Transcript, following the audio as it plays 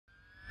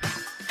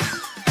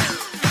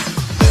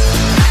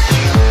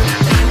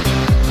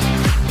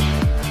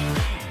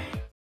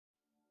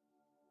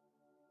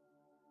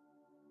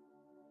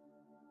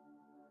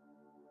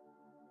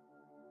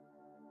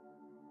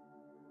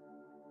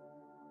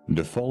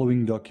The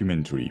following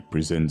documentary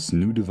presents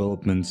new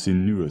developments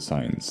in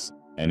neuroscience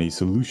and a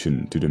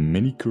solution to the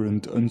many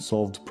current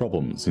unsolved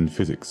problems in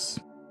physics.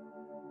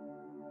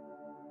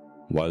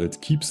 While it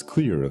keeps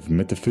clear of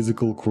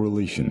metaphysical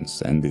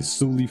correlations and is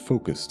solely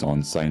focused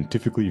on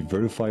scientifically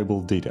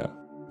verifiable data,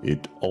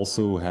 it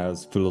also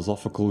has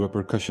philosophical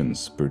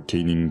repercussions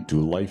pertaining to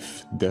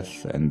life,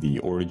 death, and the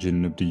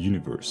origin of the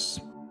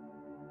universe.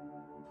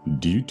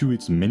 Due to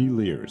its many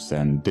layers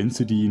and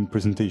density in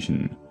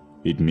presentation,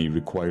 it may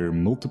require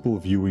multiple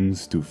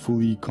viewings to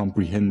fully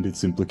comprehend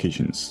its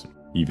implications,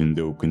 even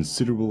though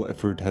considerable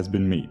effort has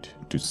been made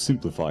to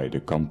simplify the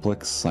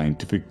complex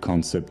scientific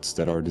concepts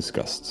that are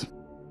discussed.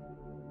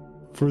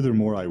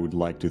 Furthermore, I would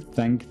like to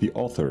thank the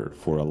author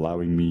for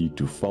allowing me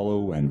to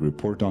follow and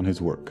report on his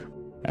work,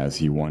 as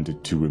he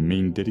wanted to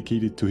remain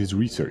dedicated to his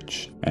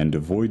research and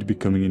avoid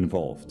becoming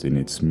involved in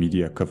its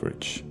media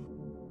coverage.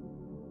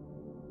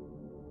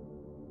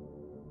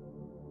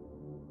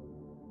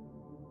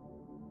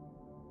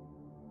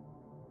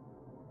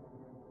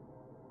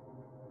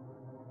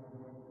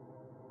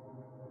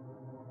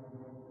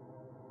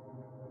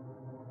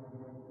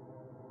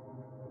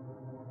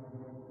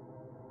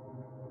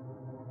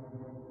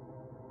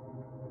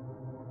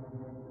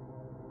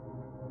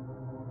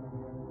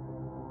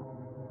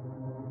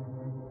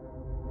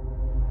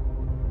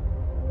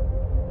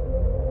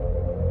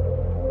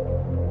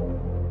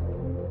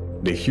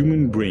 The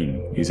human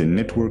brain is a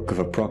network of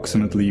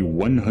approximately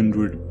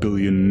 100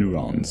 billion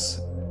neurons.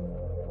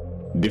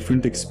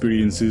 Different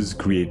experiences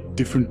create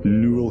different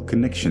neural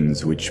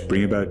connections which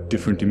bring about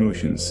different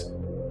emotions.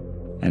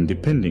 And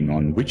depending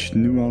on which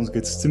neurons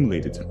get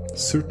stimulated,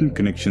 certain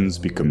connections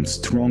become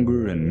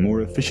stronger and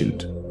more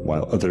efficient,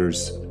 while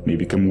others may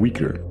become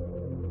weaker.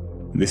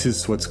 This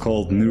is what's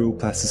called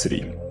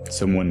neuroplasticity.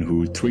 Someone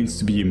who trains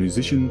to be a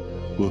musician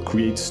will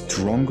create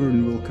stronger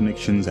neural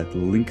connections that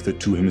link the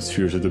two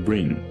hemispheres of the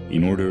brain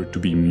in order to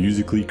be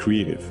musically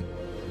creative.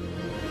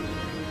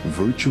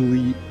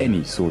 Virtually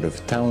any sort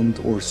of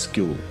talent or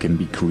skill can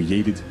be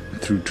created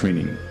through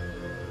training.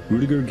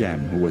 Rutger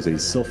Gamm, who was a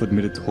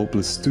self-admitted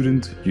hopeless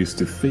student, used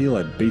to fail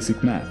at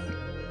basic math,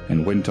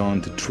 and went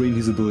on to train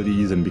his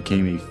abilities and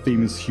became a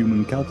famous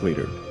human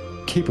calculator,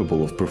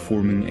 capable of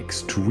performing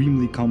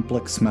extremely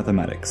complex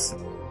mathematics.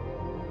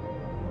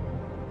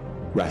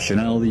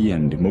 Rationality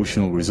and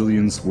emotional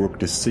resilience work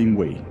the same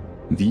way.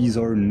 These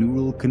are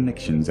neural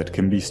connections that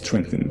can be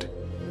strengthened.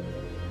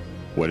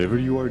 Whatever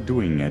you are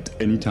doing at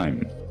any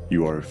time,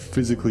 you are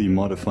physically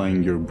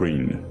modifying your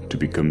brain to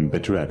become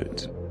better at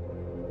it.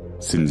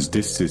 Since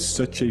this is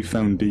such a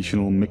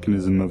foundational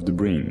mechanism of the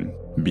brain,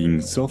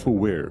 being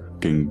self-aware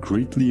can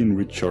greatly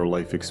enrich our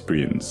life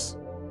experience.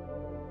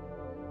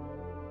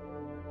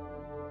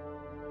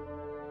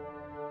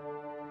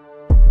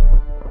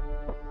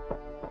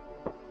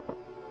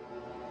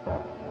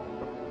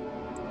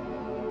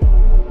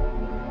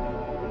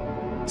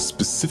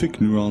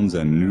 Specific neurons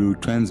and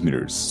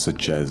neurotransmitters,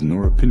 such as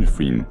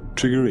norepinephrine,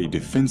 trigger a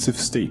defensive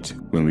state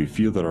when we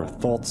feel that our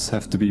thoughts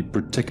have to be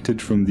protected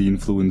from the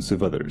influence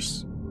of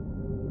others.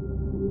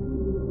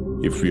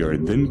 If we are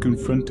then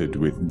confronted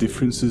with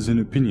differences in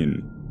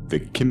opinion, the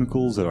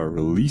chemicals that are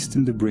released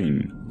in the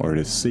brain are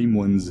the same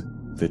ones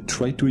that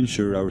try to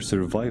ensure our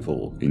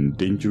survival in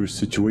dangerous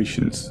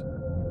situations.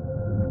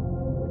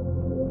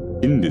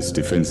 In this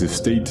defensive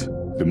state,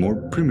 the more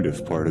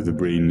primitive part of the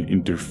brain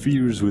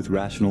interferes with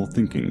rational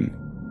thinking,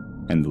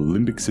 and the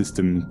limbic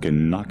system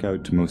can knock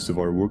out most of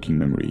our working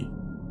memory,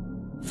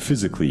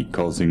 physically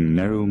causing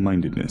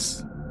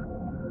narrow-mindedness.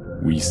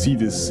 We see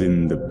this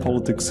in the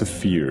politics of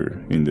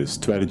fear, in the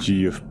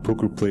strategy of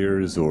poker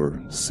players,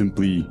 or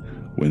simply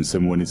when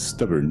someone is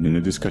stubborn in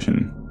a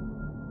discussion.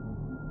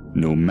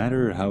 No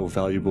matter how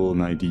valuable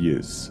an idea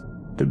is,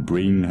 the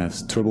brain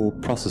has trouble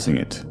processing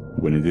it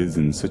when it is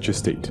in such a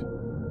state.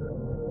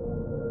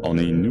 On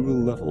a neural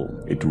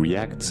level, it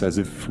reacts as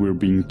if we're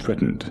being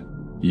threatened,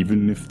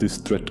 even if this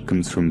threat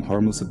comes from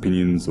harmless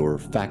opinions or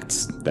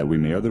facts that we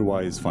may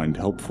otherwise find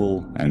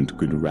helpful and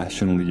could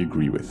rationally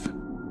agree with.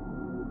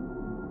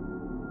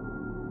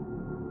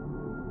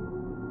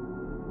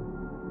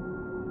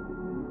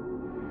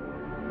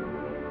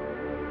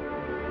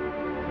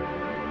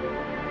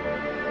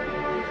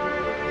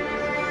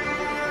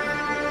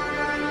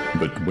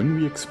 But when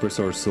we express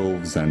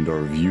ourselves and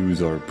our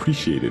views are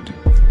appreciated,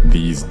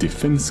 these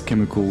defense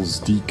chemicals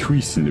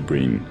decrease in the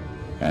brain,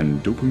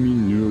 and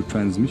dopamine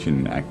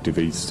neurotransmission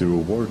activates the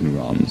reward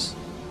neurons,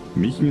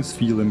 making us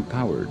feel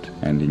empowered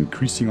and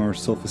increasing our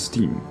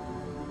self-esteem.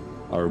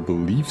 Our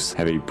beliefs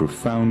have a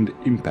profound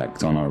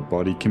impact on our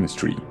body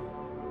chemistry.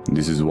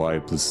 This is why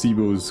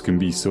placebos can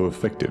be so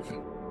effective.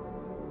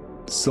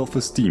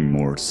 Self-esteem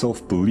or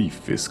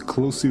self-belief is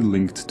closely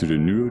linked to the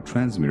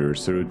neurotransmitter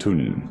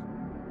serotonin.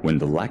 When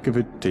the lack of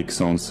it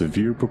takes on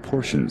severe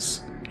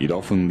proportions, it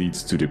often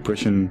leads to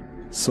depression,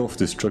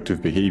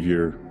 self-destructive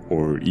behavior,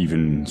 or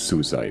even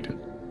suicide.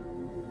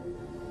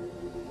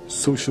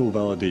 Social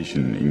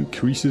validation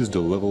increases the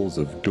levels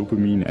of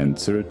dopamine and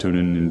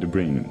serotonin in the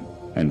brain,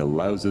 and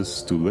allows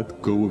us to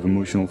let go of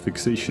emotional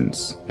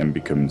fixations and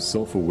become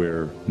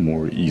self-aware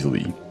more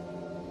easily.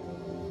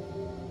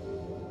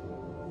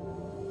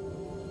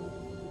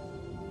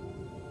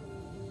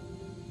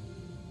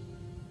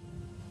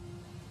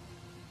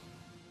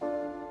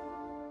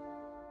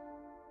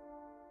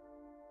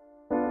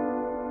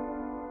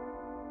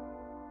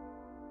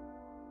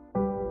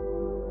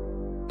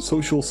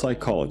 Social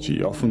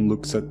psychology often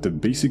looks at the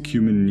basic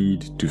human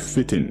need to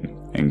fit in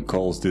and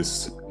calls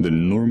this the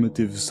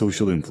normative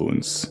social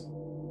influence.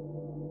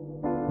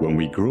 When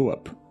we grow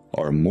up,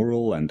 our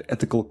moral and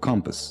ethical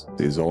compass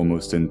is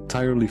almost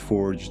entirely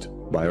forged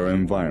by our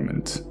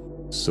environment,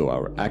 so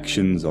our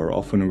actions are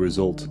often a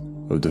result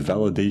of the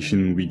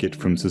validation we get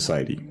from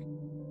society.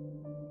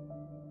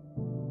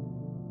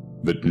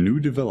 But new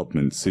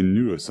developments in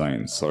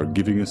neuroscience are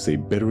giving us a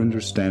better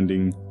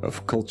understanding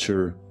of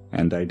culture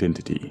and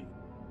identity.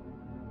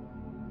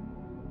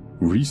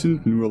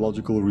 Recent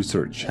neurological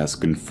research has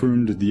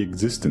confirmed the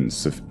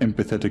existence of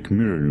empathetic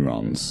mirror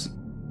neurons.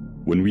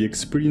 When we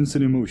experience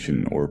an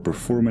emotion or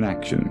perform an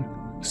action,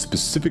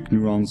 specific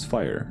neurons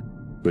fire,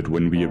 but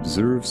when we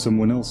observe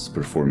someone else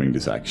performing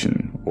this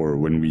action, or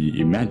when we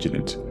imagine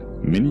it,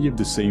 many of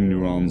the same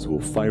neurons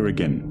will fire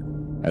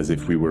again, as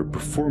if we were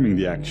performing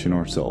the action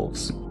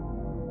ourselves.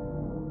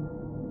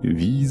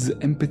 These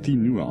empathy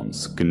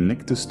neurons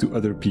connect us to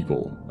other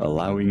people,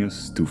 allowing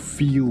us to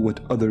feel what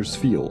others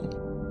feel.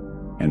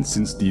 And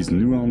since these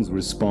neurons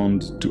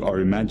respond to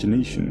our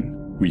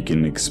imagination, we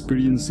can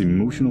experience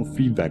emotional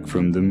feedback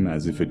from them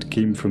as if it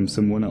came from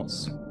someone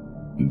else.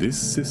 This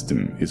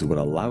system is what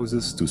allows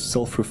us to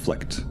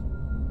self-reflect.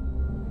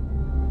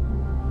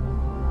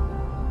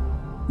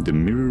 The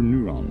mirror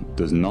neuron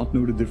does not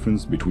know the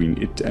difference between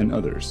it and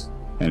others,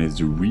 and is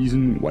the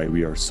reason why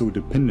we are so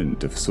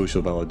dependent of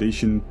social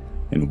validation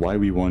and why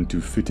we want to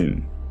fit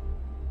in.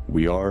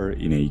 We are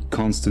in a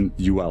constant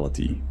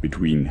duality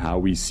between how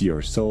we see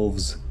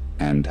ourselves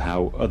and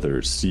how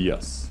others see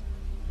us.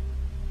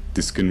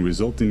 This can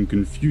result in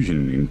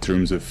confusion in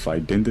terms of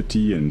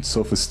identity and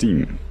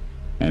self-esteem,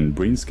 and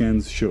brain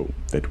scans show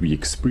that we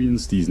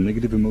experience these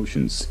negative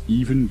emotions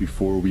even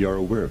before we are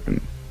aware of them.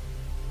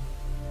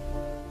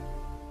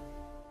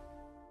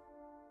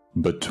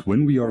 But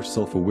when we are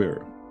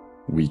self-aware,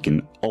 we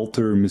can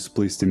alter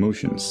misplaced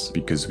emotions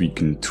because we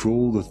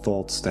control the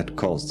thoughts that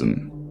cause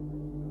them.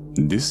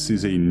 This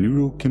is a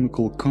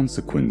neurochemical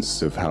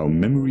consequence of how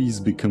memories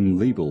become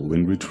labeled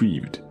when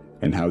retrieved,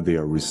 and how they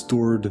are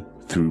restored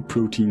through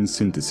protein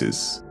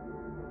synthesis.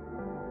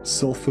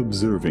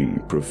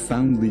 Self-observing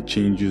profoundly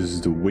changes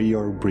the way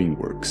our brain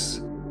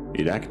works.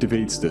 It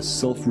activates the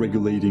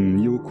self-regulating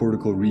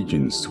neocortical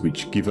regions,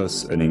 which give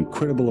us an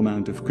incredible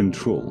amount of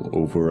control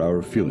over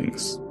our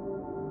feelings.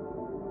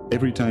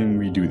 Every time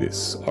we do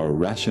this, our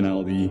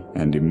rationality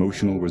and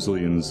emotional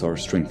resilience are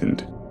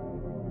strengthened.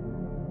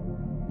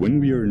 When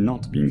we are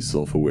not being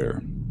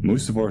self-aware,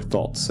 most of our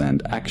thoughts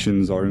and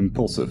actions are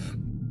impulsive.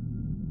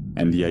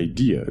 And the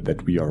idea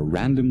that we are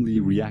randomly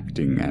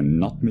reacting and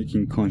not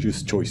making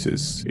conscious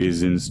choices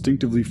is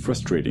instinctively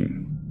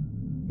frustrating.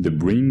 The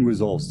brain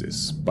resolves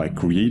this by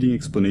creating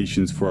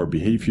explanations for our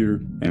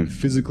behavior and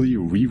physically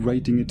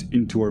rewriting it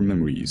into our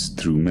memories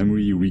through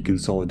memory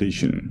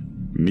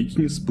reconsolidation,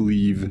 making us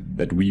believe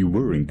that we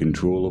were in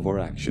control of our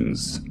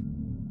actions.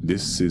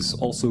 This is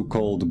also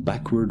called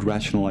backward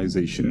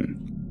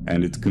rationalization,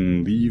 and it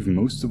can leave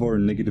most of our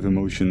negative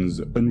emotions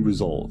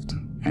unresolved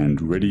and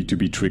ready to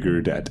be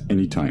triggered at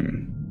any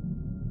time.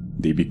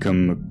 They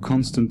become a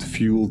constant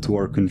fuel to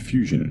our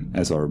confusion,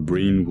 as our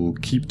brain will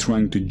keep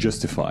trying to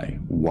justify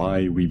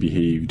why we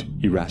behaved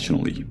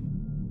irrationally.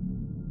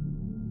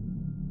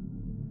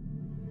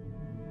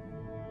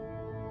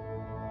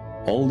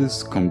 All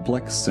this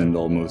complex and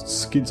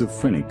almost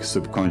schizophrenic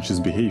subconscious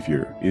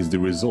behavior is the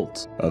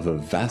result of a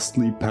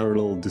vastly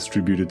parallel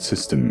distributed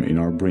system in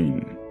our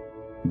brain.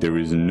 There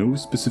is no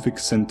specific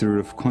center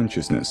of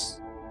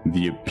consciousness.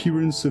 The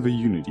appearance of a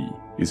unity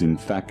is in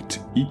fact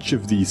each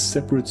of these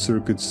separate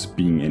circuits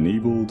being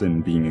enabled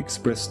and being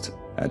expressed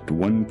at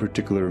one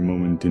particular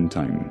moment in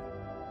time.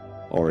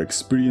 Our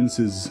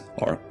experiences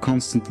are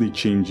constantly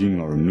changing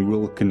our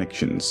neural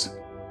connections,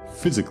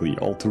 physically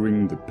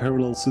altering the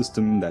parallel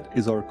system that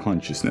is our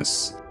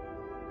consciousness.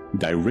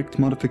 Direct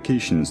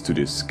modifications to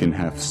this can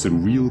have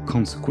surreal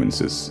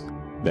consequences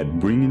that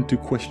bring into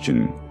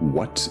question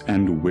what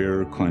and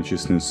where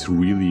consciousness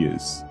really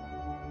is.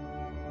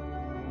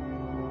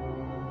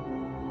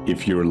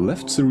 If your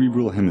left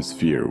cerebral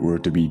hemisphere were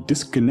to be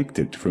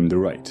disconnected from the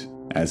right,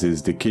 as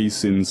is the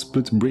case in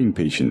split brain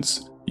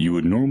patients, you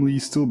would normally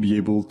still be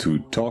able to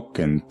talk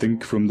and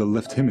think from the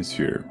left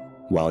hemisphere,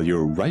 while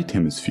your right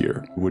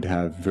hemisphere would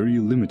have very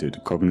limited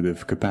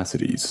cognitive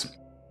capacities.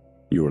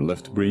 Your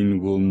left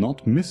brain will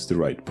not miss the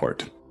right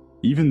part,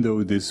 even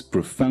though this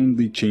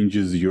profoundly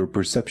changes your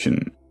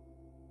perception.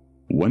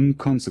 One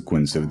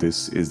consequence of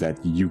this is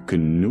that you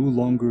can no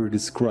longer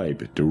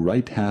describe the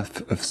right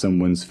half of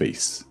someone's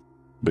face,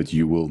 but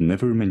you will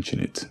never mention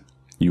it.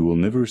 You will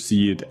never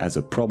see it as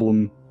a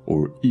problem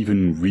or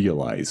even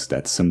realize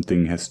that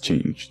something has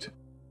changed.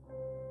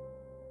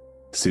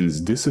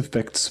 since this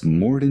affects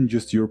more than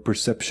just your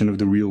perception of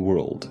the real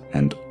world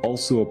and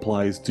also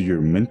applies to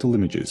your mental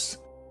images.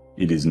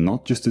 It is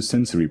not just a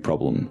sensory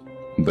problem,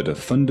 but a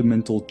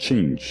fundamental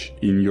change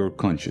in your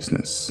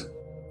consciousness.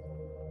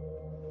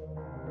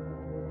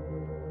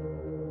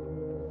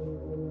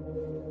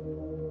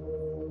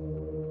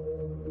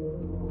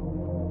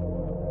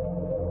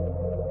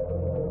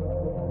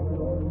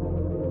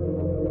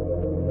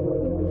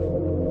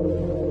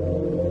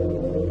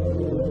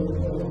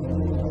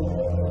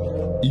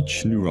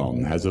 Each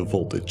neuron has a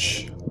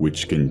voltage,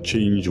 which can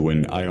change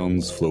when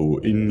ions flow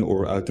in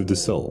or out of the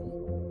cell.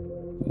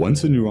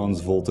 Once a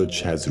neuron's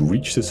voltage has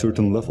reached a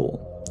certain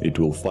level, it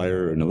will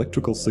fire an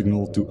electrical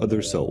signal to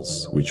other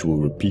cells, which will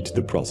repeat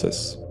the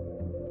process.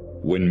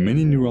 When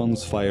many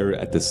neurons fire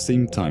at the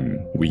same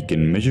time, we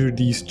can measure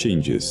these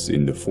changes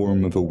in the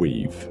form of a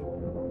wave.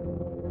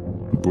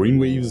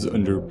 Brainwaves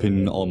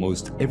underpin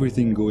almost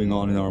everything going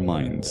on in our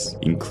minds,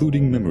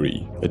 including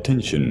memory,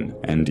 attention,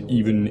 and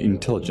even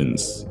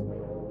intelligence.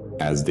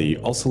 As they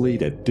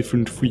oscillate at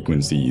different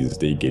frequencies,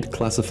 they get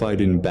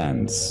classified in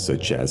bands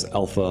such as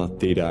alpha,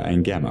 theta,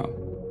 and gamma.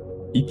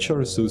 Each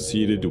are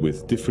associated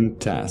with different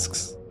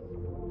tasks.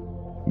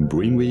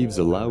 Brainwaves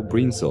allow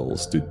brain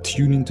cells to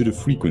tune into the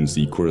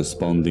frequency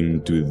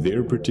corresponding to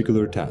their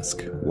particular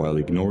task while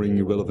ignoring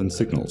irrelevant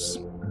signals,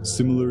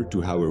 similar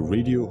to how a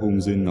radio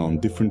homes in on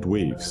different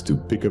waves to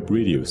pick up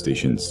radio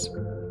stations.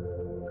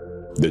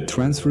 The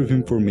transfer of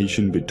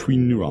information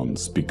between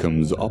neurons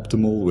becomes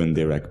optimal when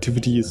their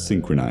activity is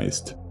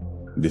synchronized.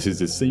 This is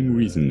the same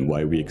reason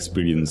why we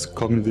experience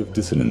cognitive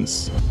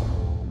dissonance,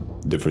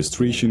 the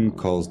frustration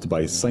caused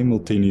by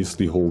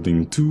simultaneously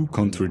holding two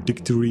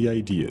contradictory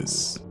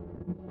ideas.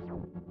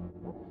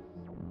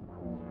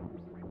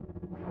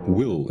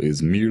 Will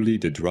is merely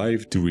the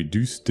drive to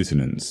reduce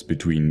dissonance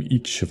between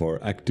each of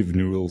our active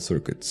neural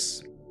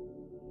circuits.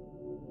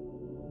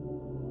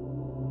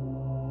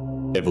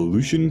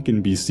 Evolution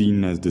can be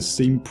seen as the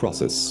same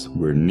process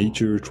where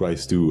nature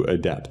tries to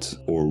adapt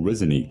or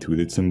resonate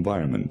with its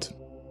environment.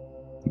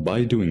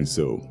 By doing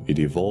so, it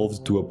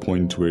evolved to a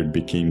point where it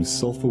became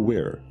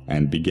self-aware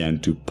and began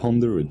to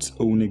ponder its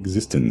own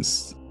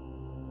existence.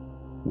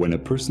 When a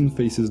person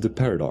faces the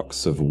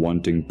paradox of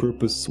wanting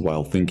purpose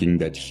while thinking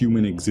that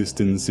human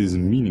existence is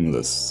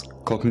meaningless,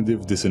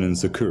 cognitive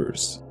dissonance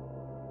occurs.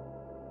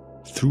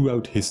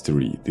 Throughout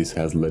history, this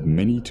has led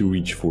many to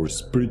reach for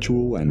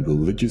spiritual and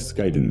religious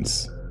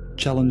guidance,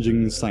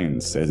 challenging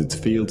science as it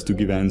failed to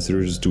give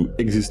answers to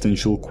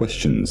existential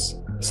questions,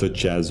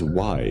 such as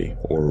why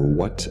or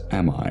what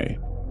am I?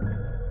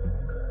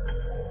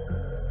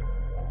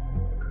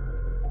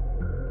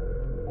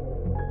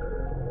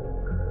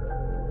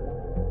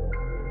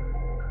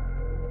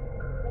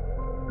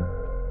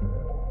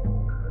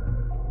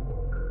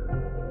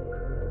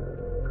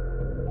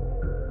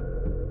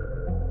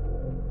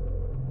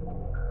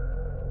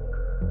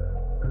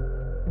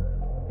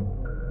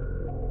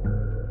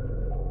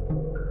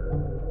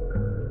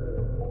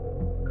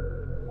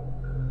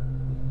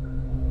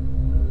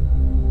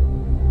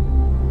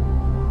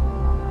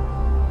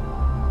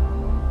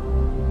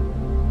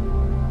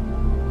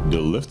 The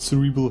left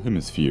cerebral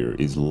hemisphere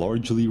is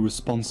largely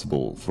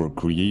responsible for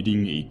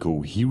creating a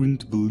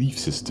coherent belief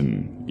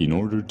system in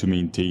order to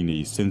maintain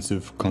a sense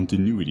of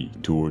continuity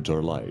towards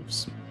our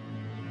lives.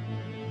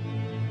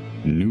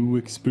 New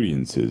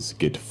experiences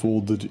get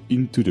folded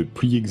into the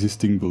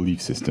pre-existing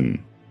belief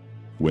system.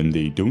 When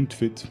they don't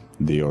fit,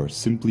 they are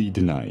simply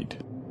denied.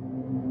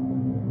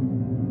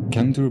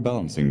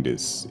 Counterbalancing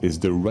this is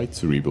the right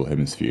cerebral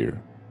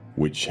hemisphere,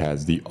 which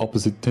has the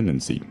opposite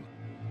tendency.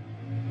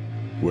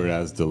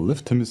 Whereas the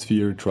left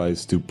hemisphere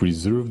tries to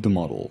preserve the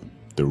model,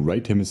 the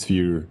right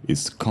hemisphere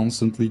is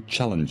constantly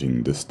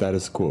challenging the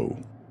status quo.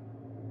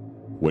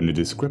 When the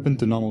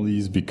discrepant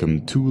anomalies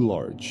become too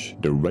large,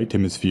 the right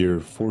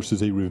hemisphere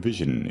forces a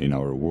revision in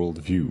our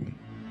worldview.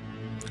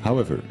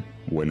 However,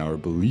 when our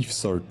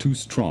beliefs are too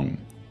strong,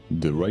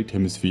 the right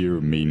hemisphere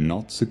may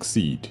not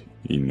succeed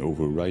in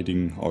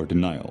overriding our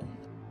denial.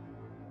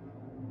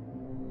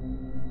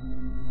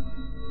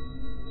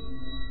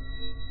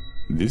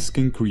 This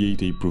can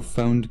create a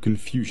profound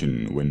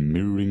confusion when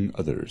mirroring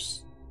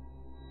others.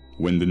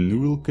 When the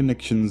neural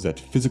connections that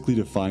physically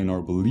define our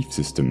belief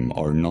system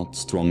are not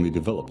strongly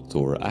developed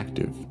or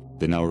active,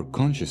 then our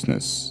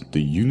consciousness,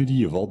 the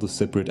unity of all the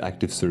separate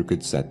active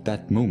circuits at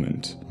that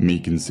moment, may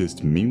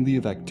consist mainly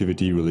of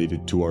activity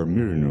related to our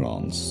mirror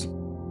neurons.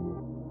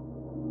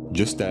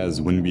 Just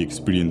as when we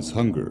experience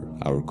hunger,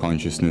 our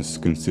consciousness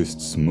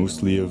consists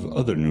mostly of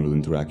other neural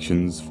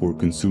interactions for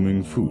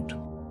consuming food.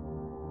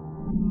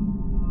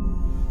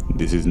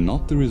 This is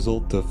not the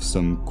result of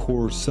some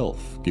core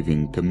self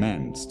giving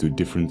commands to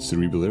different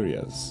cerebral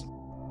areas.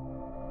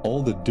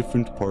 All the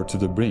different parts of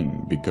the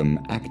brain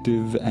become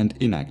active and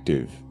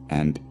inactive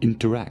and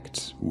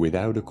interact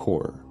without a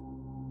core.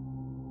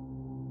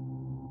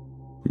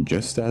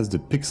 Just as the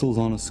pixels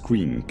on a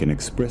screen can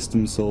express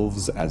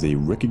themselves as a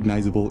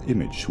recognizable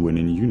image when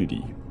in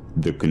unity,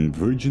 the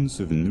convergence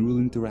of neural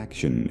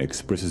interaction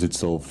expresses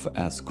itself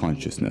as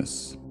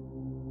consciousness.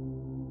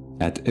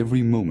 At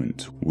every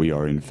moment, we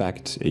are in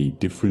fact a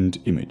different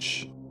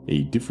image,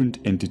 a different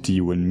entity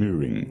when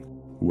mirroring,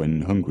 when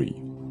hungry,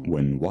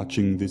 when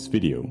watching this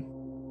video.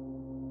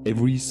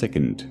 Every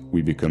second,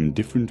 we become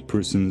different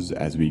persons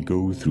as we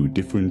go through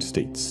different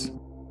states.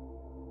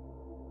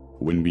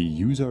 When we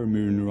use our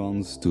mirror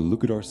neurons to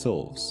look at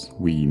ourselves,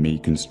 we may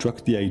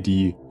construct the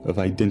idea of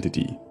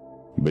identity.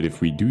 But if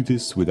we do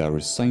this with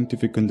our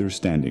scientific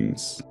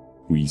understandings,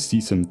 we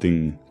see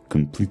something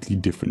completely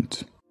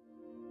different.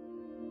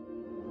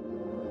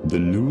 The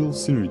neural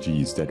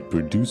synergies that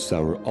produce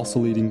our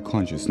oscillating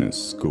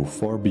consciousness go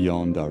far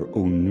beyond our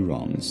own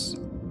neurons.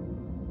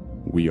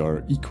 We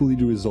are equally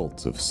the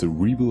result of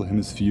cerebral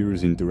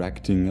hemispheres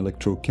interacting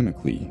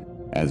electrochemically,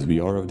 as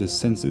we are of the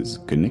senses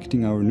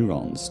connecting our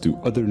neurons to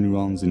other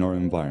neurons in our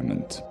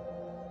environment.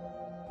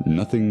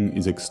 Nothing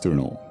is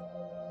external.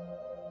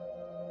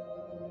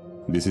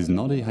 This is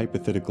not a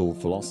hypothetical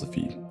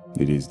philosophy.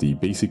 It is the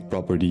basic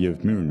property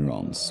of mirror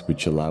neurons,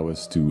 which allow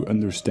us to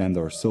understand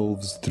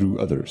ourselves through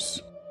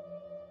others.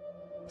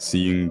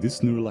 Seeing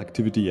this neural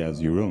activity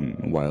as your own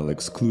while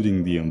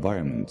excluding the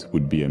environment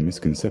would be a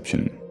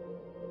misconception.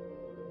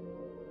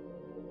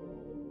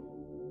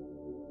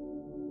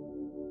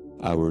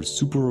 Our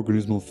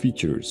superorganismal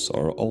features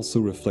are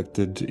also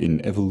reflected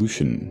in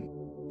evolution,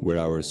 where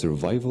our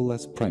survival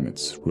as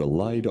primates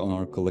relied on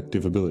our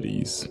collective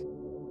abilities.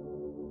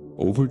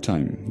 Over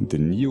time, the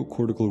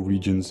neocortical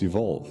regions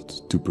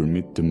evolved to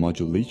permit the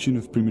modulation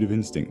of primitive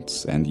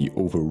instincts and the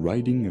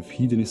overriding of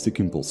hedonistic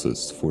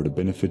impulses for the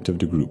benefit of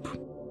the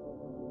group.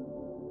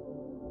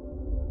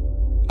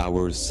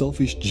 Our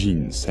selfish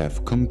genes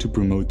have come to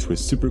promote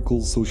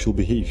reciprocal social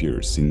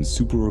behaviors in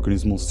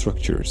superorganismal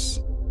structures,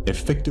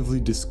 effectively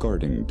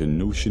discarding the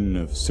notion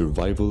of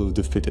survival of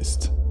the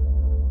fittest.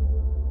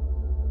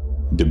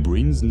 The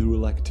brain's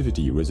neural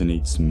activity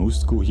resonates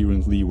most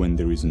coherently when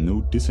there is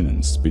no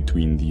dissonance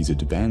between these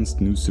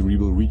advanced new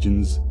cerebral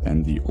regions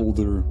and the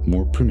older,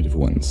 more primitive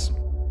ones.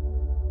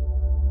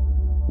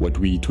 What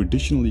we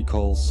traditionally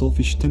call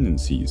selfish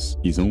tendencies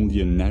is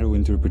only a narrow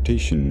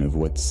interpretation of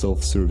what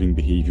self-serving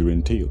behavior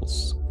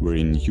entails,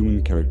 wherein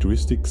human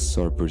characteristics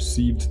are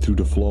perceived through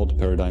the flawed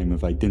paradigm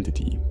of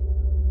identity,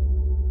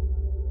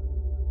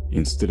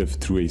 instead of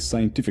through a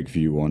scientific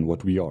view on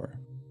what we are,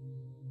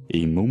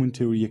 a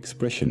momentary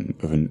expression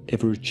of an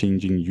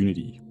ever-changing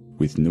unity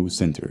with no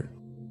center.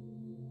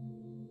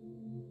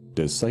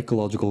 The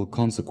psychological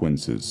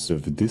consequences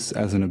of this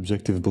as an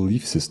objective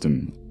belief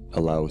system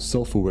allow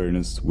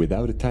self-awareness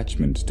without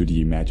attachment to the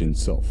imagined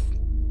self,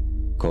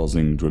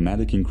 causing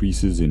dramatic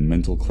increases in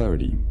mental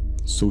clarity,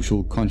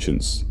 social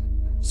conscience,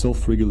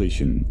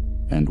 self-regulation,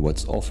 and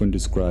what's often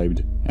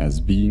described as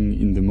being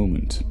in the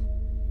moment.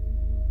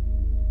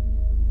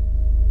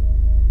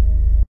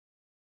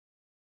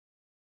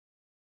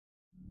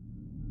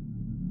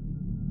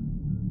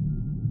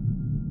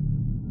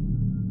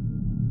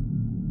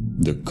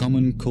 The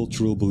common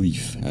cultural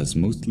belief has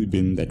mostly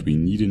been that we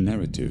need a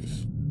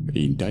narrative,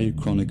 a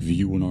diachronic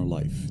view on our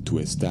life to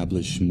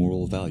establish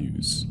moral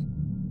values.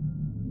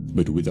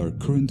 But with our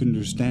current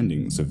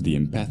understandings of the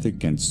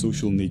empathic and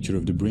social nature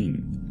of the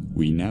brain,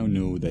 we now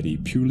know that a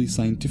purely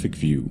scientific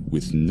view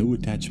with no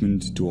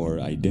attachment to our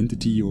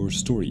identity or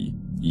story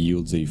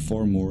yields a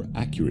far more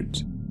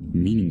accurate,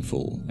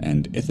 meaningful,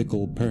 and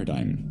ethical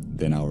paradigm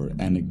than our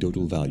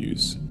anecdotal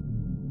values.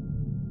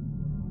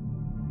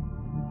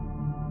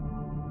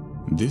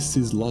 This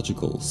is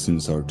logical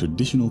since our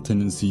traditional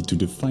tendency to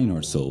define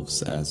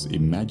ourselves as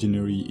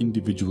imaginary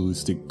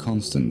individualistic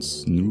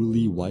constants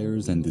neurally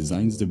wires and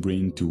designs the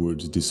brain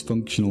towards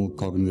dysfunctional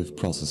cognitive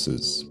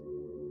processes,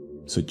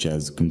 such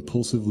as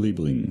compulsive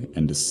labeling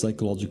and the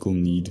psychological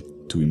need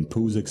to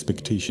impose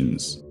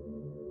expectations.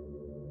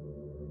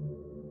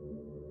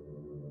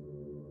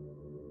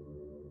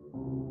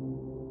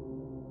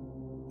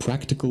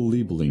 Practical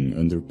labeling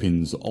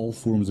underpins all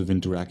forms of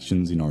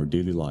interactions in our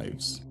daily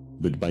lives.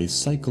 But by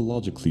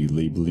psychologically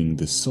labeling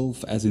the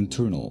self as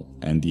internal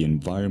and the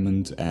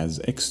environment as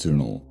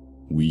external,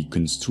 we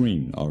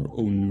constrain our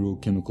own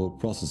neurochemical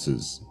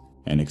processes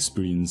and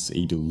experience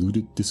a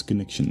diluted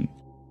disconnection.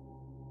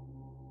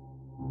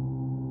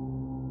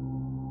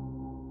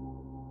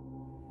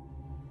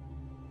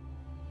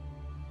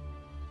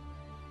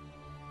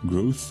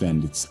 Growth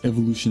and its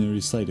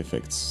evolutionary side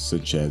effects,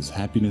 such as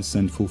happiness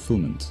and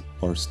fulfillment,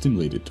 are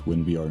stimulated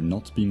when we are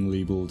not being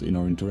labeled in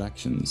our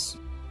interactions.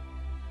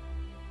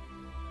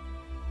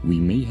 We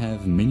may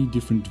have many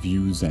different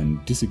views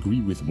and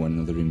disagree with one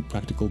another in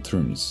practical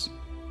terms,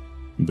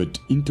 but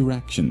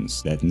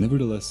interactions that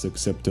nevertheless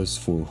accept us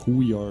for who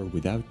we are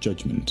without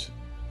judgment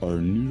are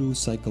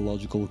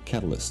neuropsychological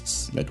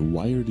catalysts that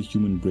wire the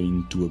human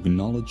brain to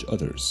acknowledge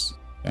others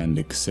and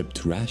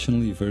accept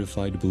rationally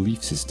verified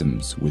belief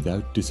systems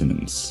without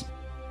dissonance.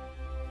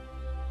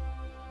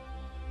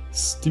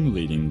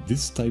 Stimulating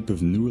this type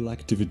of neural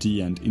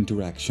activity and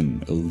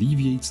interaction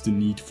alleviates the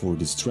need for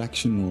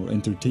distraction or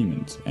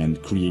entertainment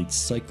and creates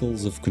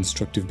cycles of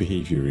constructive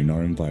behavior in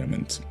our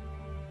environment.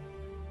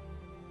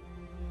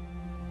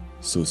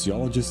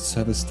 Sociologists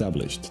have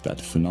established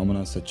that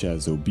phenomena such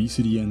as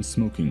obesity and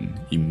smoking,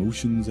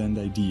 emotions and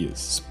ideas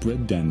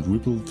spread and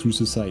ripple through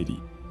society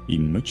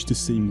in much the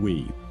same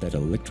way that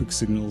electric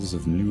signals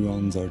of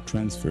neurons are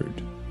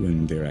transferred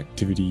when their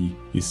activity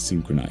is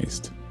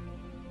synchronized.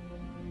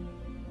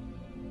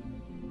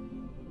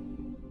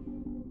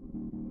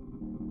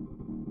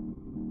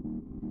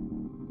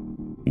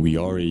 We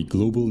are a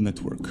global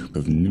network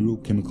of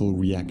neurochemical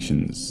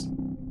reactions,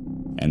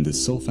 and the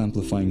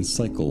self-amplifying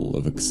cycle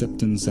of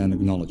acceptance and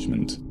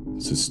acknowledgement,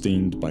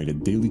 sustained by the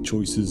daily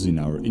choices in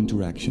our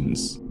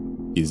interactions,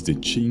 is the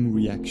chain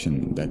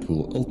reaction that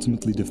will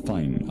ultimately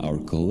define our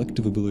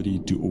collective ability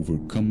to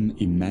overcome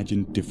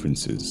imagined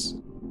differences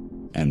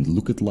and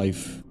look at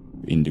life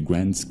in the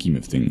grand scheme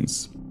of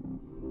things.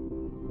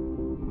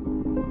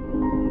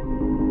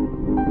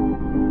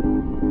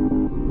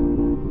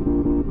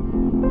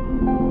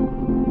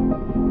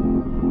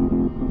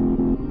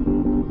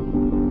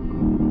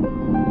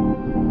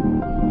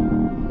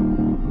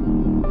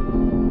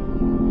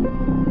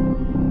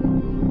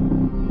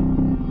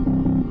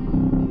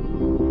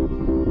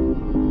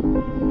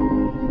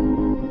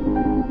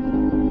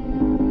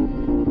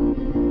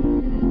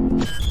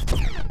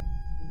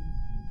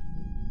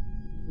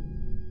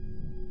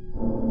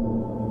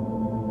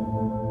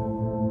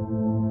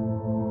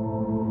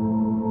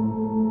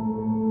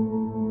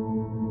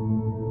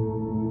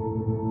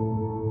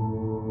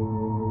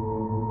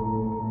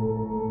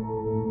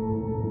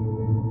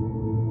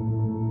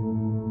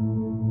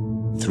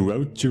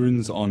 Throughout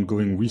Jiren's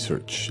ongoing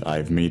research,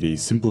 I've made a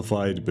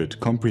simplified but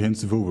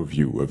comprehensive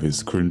overview of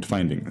his current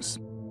findings.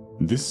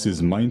 This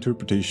is my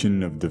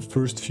interpretation of the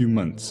first few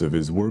months of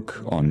his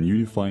work on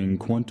unifying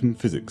quantum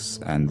physics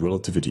and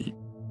relativity.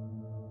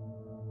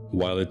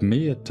 While it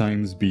may at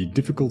times be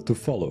difficult to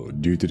follow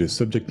due to the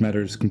subject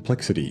matter's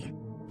complexity,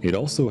 it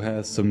also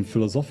has some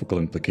philosophical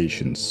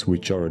implications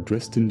which are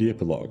addressed in the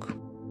epilogue.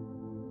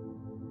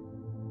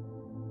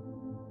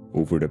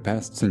 Over the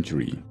past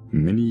century,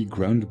 many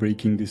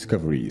groundbreaking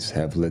discoveries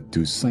have led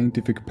to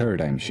scientific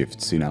paradigm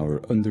shifts in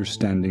our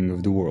understanding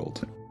of the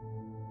world.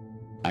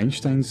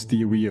 Einstein's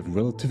theory of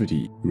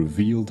relativity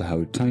revealed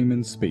how time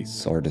and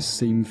space are the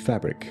same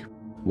fabric,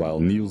 while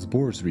Niels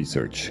Bohr's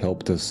research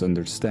helped us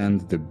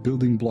understand the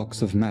building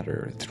blocks of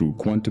matter through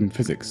quantum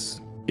physics,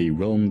 a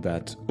realm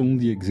that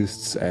only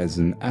exists as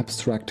an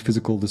abstract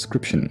physical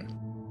description.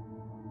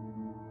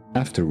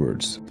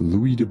 Afterwards,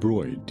 Louis de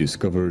Broglie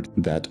discovered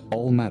that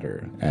all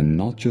matter, and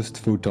not just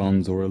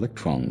photons or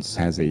electrons,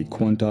 has a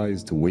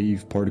quantized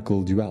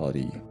wave-particle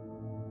duality.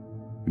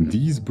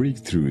 These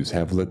breakthroughs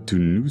have led to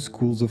new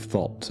schools of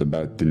thought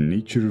about the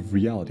nature of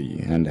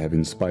reality and have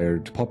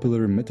inspired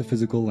popular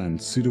metaphysical and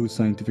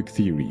pseudoscientific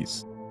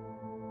theories,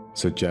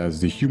 such as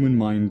the human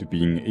mind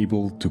being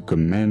able to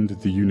command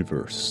the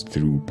universe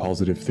through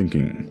positive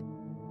thinking.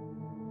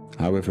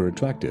 However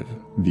attractive,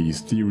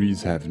 these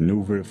theories have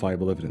no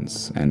verifiable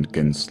evidence and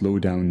can slow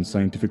down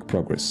scientific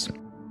progress.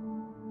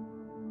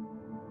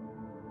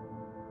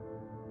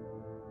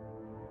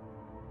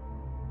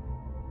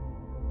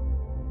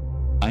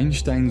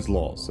 Einstein's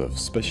laws of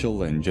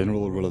special and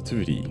general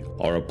relativity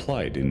are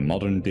applied in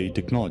modern-day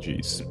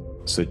technologies,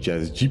 such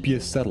as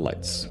GPS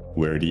satellites,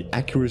 where the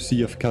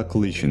accuracy of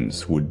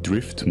calculations would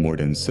drift more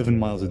than 7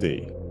 miles a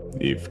day,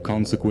 if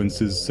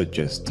consequences such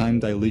as time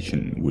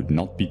dilation would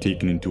not be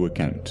taken into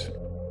account.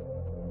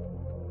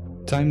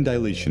 Time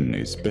dilation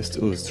is best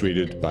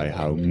illustrated by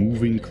how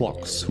moving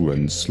clocks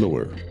run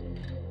slower.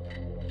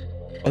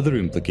 Other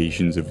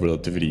implications of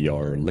relativity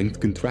are length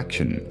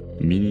contraction,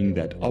 meaning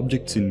that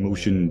objects in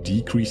motion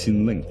decrease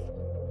in length,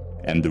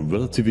 and the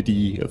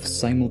relativity of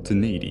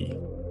simultaneity.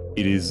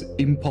 It is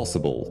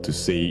impossible to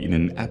say in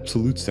an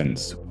absolute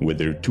sense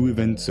whether two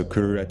events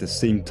occur at the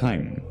same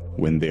time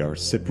when they are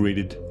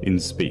separated in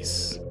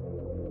space.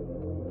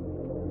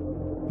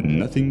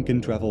 Nothing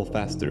can travel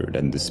faster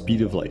than the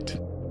speed of light.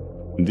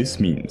 This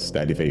means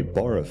that if a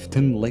bar of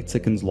 10 light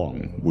seconds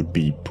long would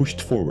be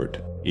pushed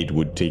forward, it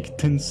would take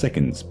 10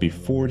 seconds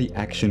before the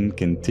action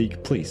can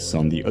take place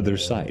on the other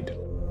side.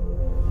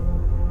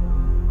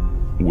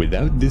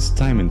 Without this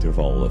time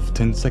interval of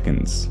 10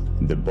 seconds,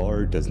 the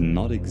bar does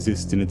not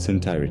exist in its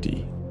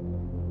entirety.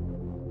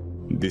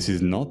 This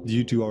is not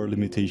due to our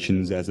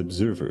limitations as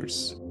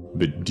observers,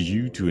 but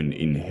due to an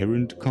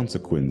inherent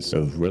consequence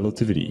of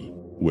relativity,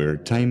 where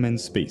time and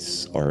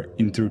space are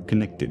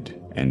interconnected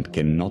and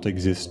cannot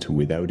exist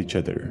without each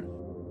other.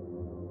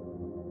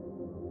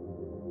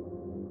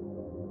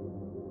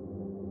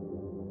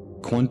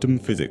 Quantum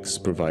physics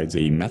provides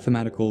a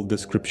mathematical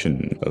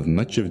description of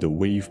much of the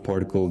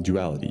wave-particle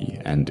duality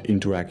and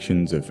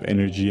interactions of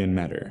energy and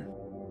matter.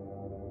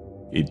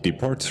 It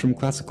departs from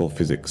classical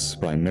physics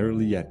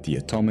primarily at the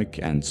atomic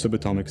and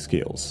subatomic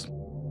scales.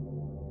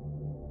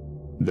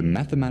 The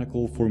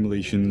mathematical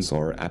formulations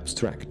are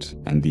abstract,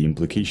 and the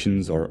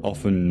implications are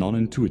often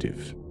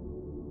non-intuitive.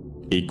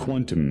 A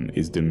quantum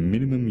is the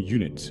minimum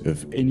unit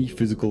of any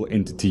physical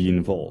entity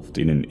involved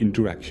in an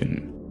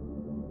interaction.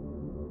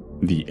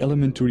 The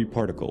elementary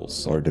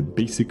particles are the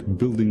basic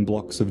building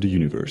blocks of the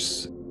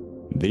universe,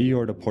 They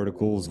are the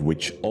particles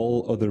which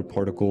all other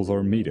particles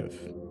are made of.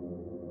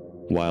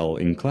 While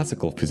in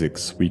classical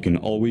physics, we can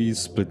always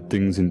split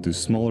things into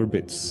smaller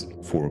bits,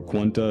 for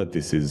quanta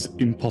this is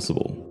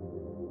impossible.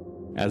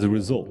 As a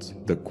result,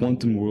 the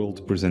quantum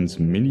world presents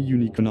many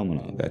unique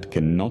phenomena that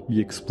cannot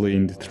be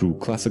explained through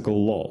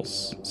classical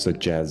laws,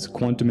 such as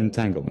quantum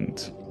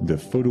entanglement, the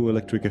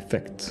photoelectric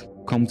effect,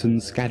 Compton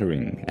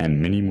scattering, and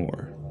many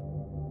more.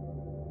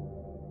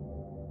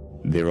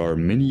 There are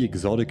many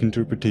exotic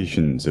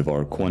interpretations of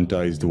our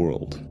quantized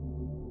world.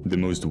 The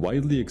most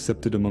widely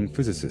accepted among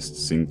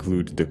physicists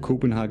include the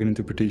Copenhagen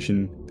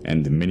interpretation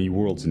and the many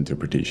worlds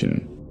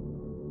interpretation.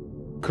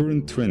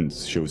 Current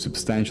trends show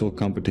substantial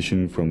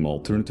competition from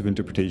alternative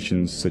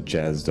interpretations such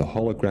as the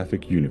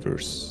holographic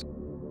universe.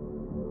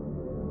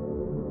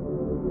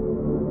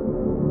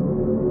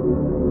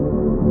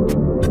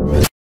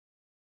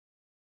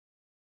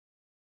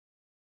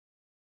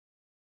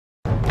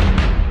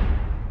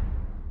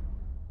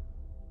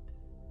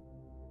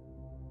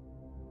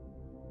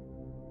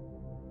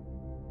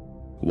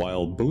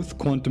 While both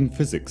quantum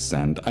physics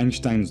and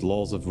Einstein's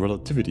laws of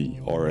relativity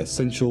are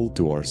essential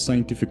to our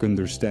scientific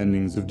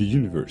understandings of the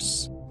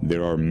universe,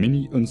 there are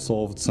many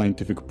unsolved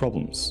scientific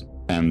problems,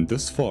 and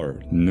thus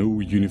far, no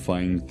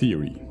unifying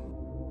theory.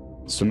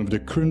 Some of the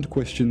current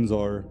questions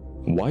are: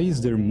 why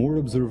is there more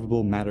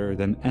observable matter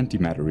than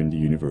antimatter in the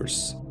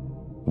universe?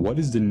 What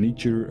is the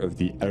nature of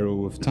the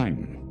arrow of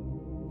time?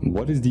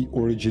 What is the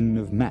origin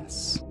of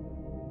mass?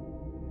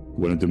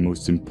 One of the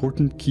most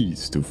important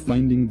keys to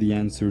finding the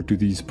answer to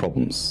these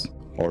problems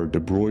are de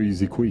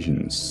Broglie's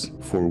equations,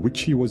 for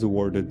which he was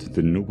awarded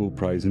the Nobel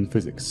Prize in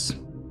Physics.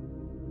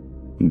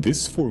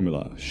 This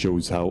formula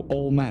shows how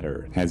all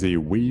matter has a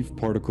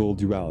wave-particle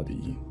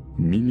duality,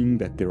 meaning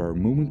that there are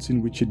moments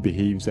in which it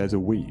behaves as a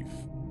wave,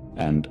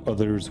 and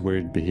others where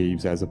it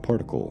behaves as a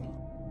particle.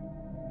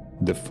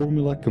 The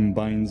formula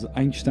combines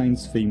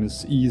Einstein's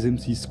famous E is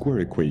mc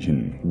squared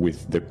equation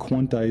with the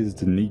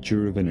quantized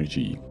nature of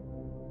energy.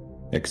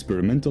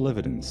 Experimental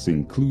evidence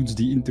includes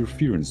the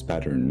interference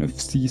pattern of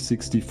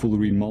C60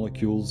 fullerene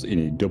molecules in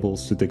a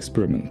double-slit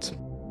experiment.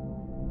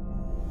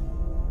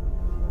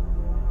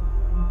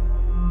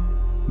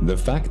 The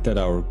fact that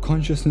our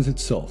consciousness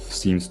itself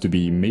seems to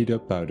be made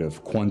up out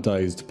of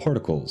quantized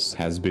particles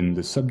has been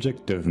the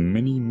subject of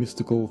many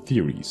mystical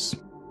theories.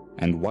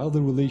 And while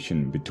the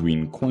relation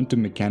between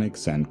quantum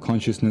mechanics and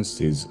consciousness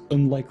is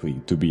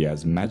unlikely to be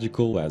as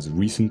magical as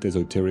recent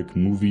esoteric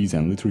movies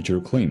and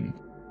literature claim,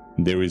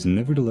 there is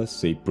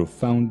nevertheless a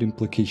profound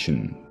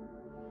implication.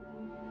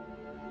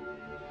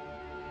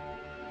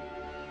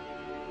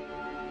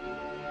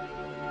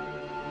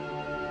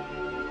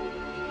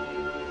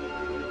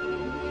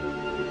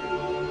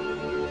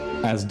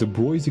 As de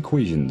Broglie's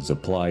equations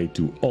apply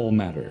to all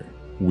matter,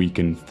 we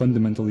can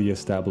fundamentally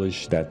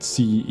establish that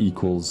C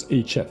equals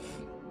hf,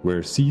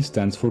 where C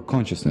stands for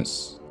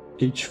consciousness,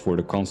 h for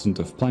the constant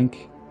of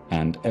Planck,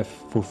 and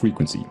f for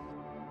frequency.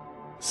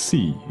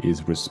 C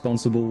is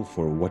responsible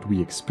for what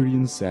we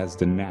experience as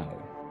the now,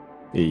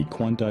 a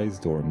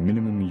quantized or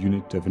minimum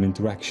unit of an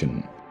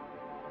interaction.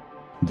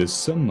 The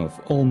sum of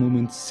all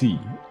moments C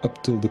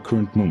up till the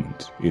current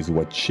moment is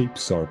what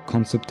shapes our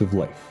concept of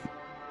life.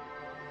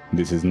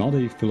 This is not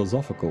a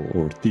philosophical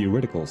or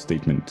theoretical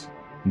statement,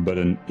 but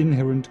an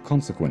inherent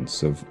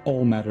consequence of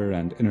all matter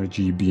and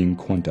energy being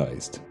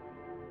quantized.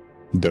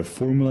 The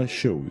formula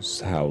shows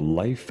how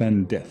life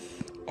and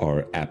death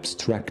are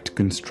abstract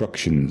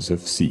constructions of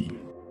C.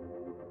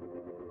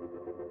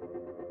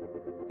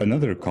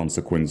 Another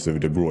consequence of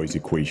de Broglie's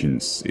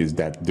equations is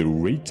that the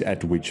rate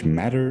at which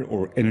matter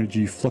or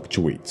energy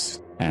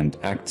fluctuates and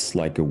acts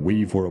like a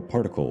wave or a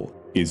particle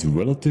is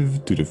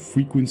relative to the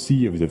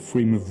frequency of the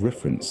frame of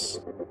reference.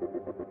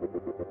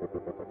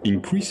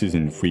 Increases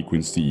in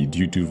frequency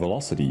due to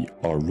velocity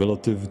are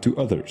relative to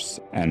others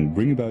and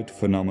bring about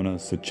phenomena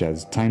such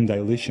as time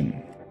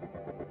dilation.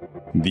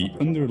 The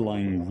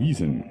underlying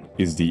reason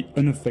is the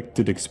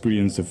unaffected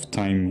experience of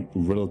time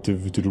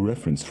relative to the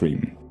reference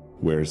frame,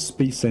 where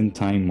space and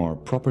time are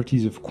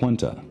properties of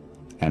quanta,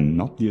 and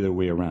not the other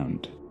way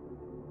around.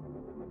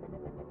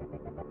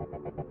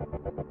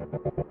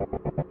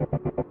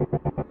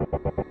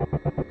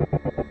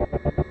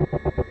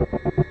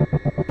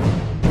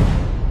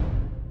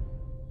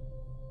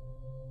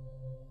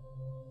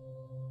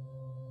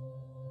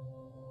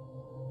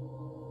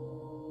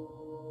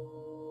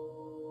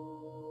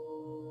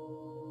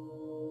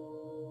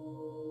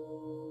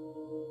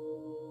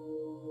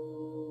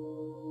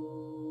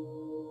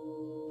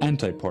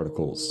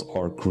 Antiparticles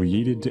are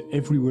created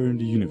everywhere in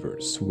the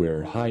universe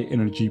where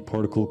high-energy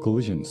particle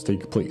collisions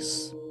take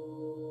place.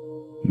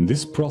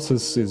 This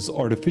process is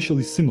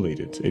artificially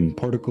simulated in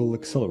particle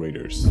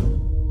accelerators.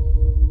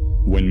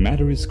 When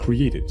matter is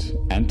created,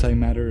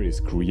 antimatter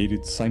is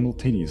created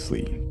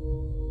simultaneously.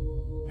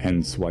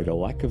 Hence why the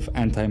lack of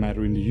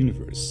antimatter in the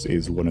universe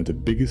is one of the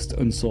biggest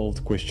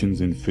unsolved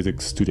questions in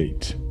physics to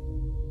date.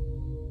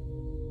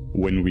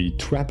 When we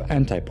trap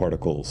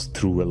antiparticles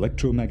through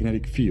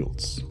electromagnetic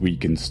fields, we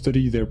can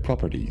study their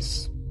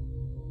properties.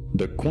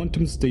 The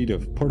quantum state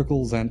of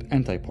particles and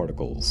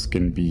antiparticles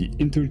can be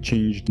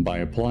interchanged by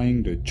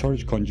applying the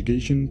charge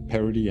conjugation,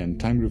 parity, and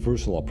time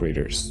reversal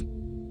operators.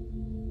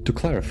 To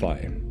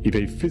clarify, if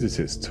a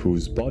physicist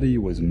whose body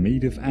was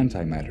made of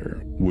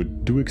antimatter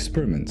would do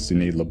experiments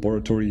in a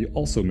laboratory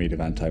also made of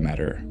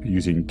antimatter,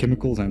 using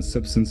chemicals and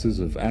substances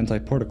of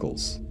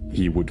antiparticles,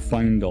 he would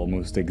find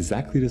almost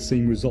exactly the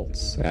same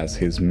results as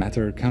his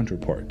matter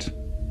counterpart.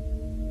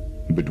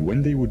 But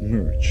when they would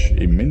merge,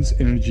 immense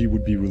energy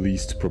would be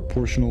released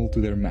proportional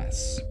to their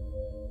mass.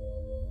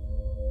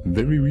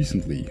 Very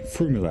recently,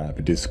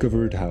 Fermilab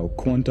discovered how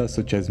quanta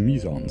such as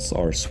mesons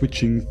are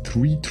switching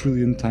 3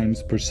 trillion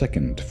times per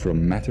second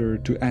from matter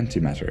to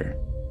antimatter.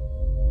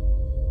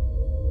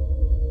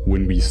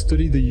 When we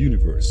study the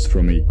universe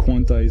from a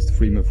quantized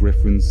frame of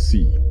reference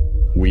C,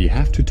 we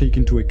have to take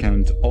into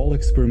account all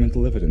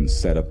experimental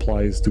evidence that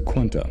applies to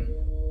quanta.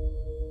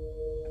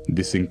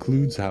 This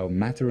includes how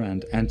matter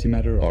and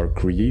antimatter are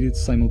created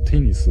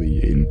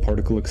simultaneously in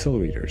particle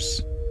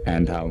accelerators,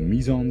 and how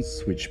mesons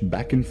switch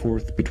back and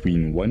forth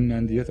between one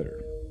and the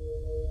other.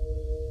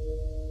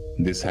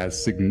 This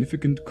has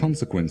significant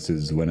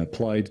consequences when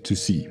applied to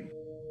C.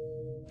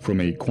 From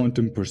a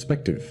quantum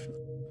perspective,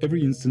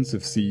 every instance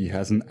of C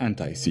has an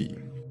anti-C.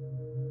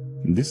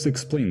 This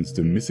explains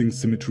the missing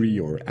symmetry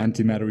or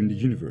antimatter in the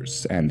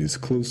universe and is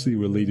closely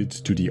related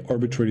to the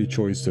arbitrary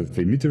choice of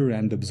emitter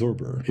and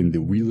absorber in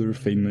the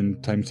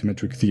Wheeler-Feynman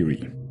time-symmetric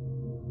theory.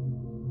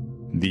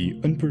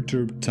 The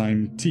unperturbed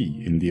time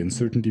t in the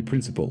uncertainty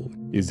principle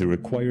is the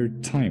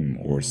required time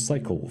or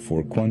cycle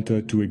for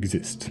quanta to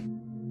exist.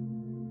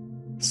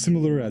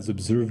 Similar as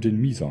observed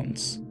in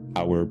mesons,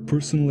 our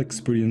personal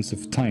experience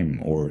of time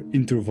or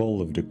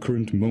interval of the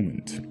current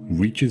moment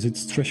reaches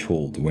its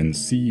threshold when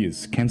C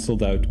is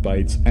cancelled out by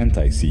its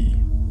anti-C.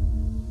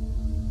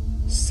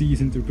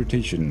 C's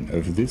interpretation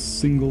of this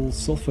single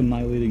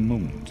self-annihilating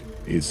moment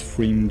is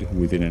framed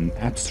within an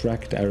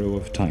abstract arrow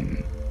of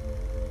time.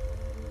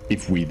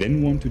 If we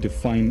then want to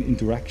define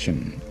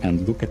interaction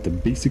and look at the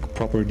basic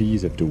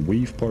properties of the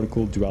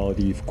wave-particle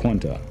duality of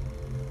quanta,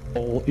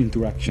 all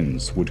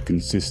interactions would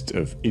consist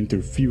of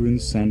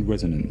interference and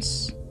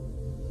resonance.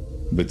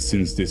 But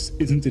since this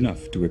isn't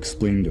enough to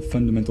explain the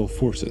fundamental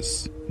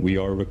forces, we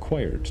are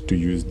required to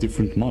use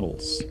different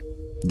models.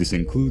 This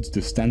includes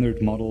the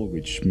Standard Model,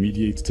 which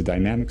mediates the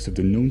dynamics of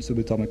the known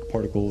subatomic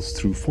particles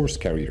through force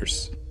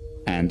carriers,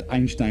 and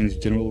Einstein's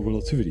general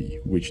relativity,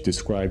 which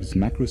describes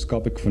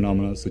macroscopic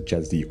phenomena such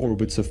as the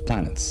orbits of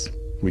planets,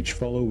 which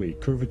follow a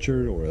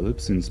curvature or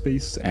ellipse in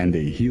space and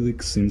a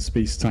helix in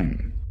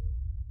space-time.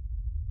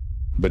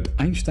 But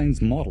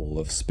Einstein's model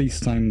of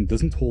space-time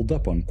doesn't hold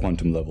up on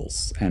quantum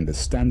levels, and the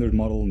Standard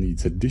Model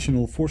needs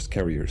additional force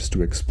carriers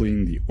to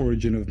explain the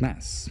origin of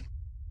mass.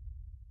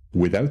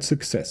 Without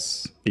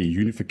success, a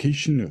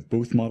unification of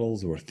both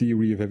models or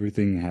theory of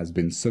everything has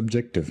been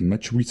subject of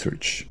much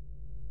research.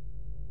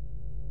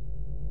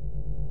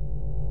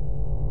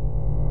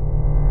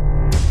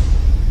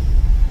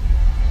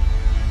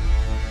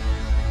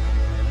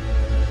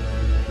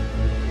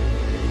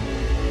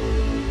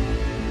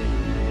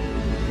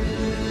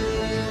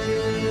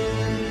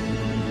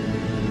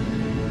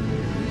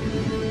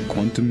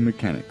 Quantum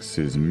mechanics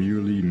is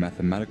merely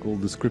mathematical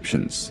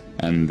descriptions,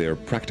 and their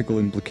practical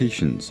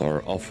implications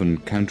are often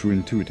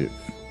counterintuitive.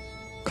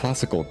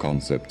 Classical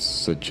concepts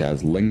such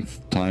as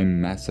length, time,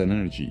 mass, and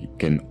energy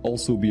can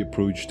also be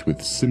approached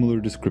with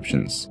similar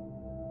descriptions.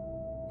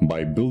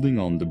 By building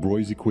on de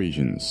Broglie's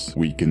equations,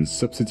 we can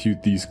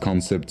substitute these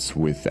concepts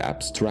with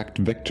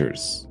abstract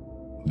vectors.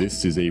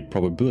 This is a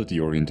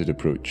probability-oriented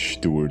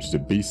approach towards the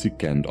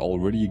basic and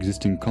already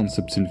existing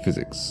concepts in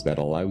physics that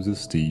allows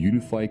us to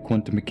unify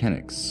quantum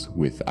mechanics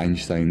with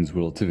Einstein's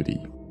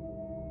relativity.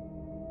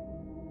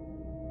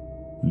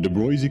 De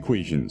Broglie's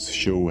equations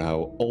show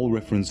how all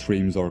reference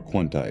frames are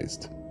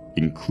quantized,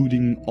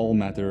 including all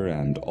matter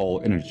and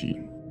all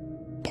energy.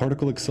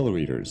 Particle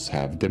accelerators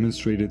have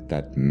demonstrated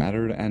that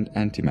matter and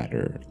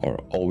antimatter are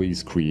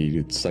always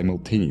created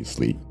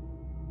simultaneously.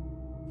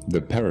 The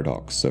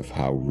paradox of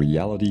how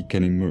reality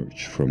can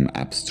emerge from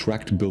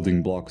abstract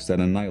building blocks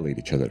that annihilate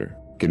each other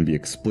can be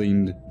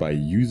explained by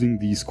using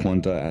these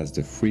quanta as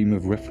the frame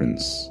of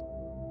reference.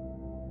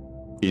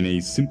 In a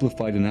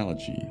simplified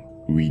analogy,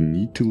 we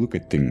need to look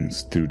at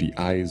things through the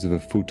eyes of a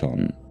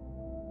photon.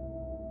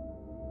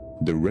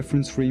 The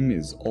reference frame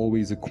is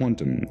always a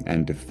quantum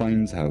and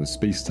defines how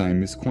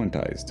space-time is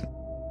quantized.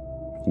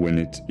 When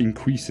it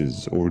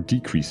increases or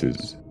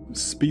decreases,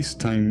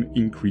 space-time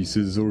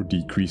increases or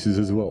decreases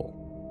as well.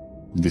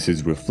 This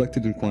is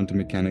reflected in quantum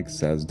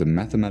mechanics as the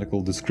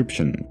mathematical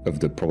description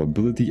of the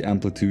probability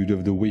amplitude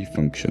of the wave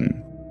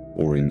function,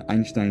 or in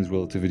Einstein's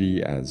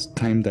relativity as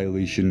time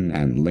dilation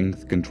and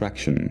length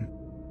contraction.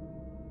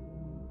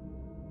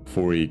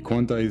 For a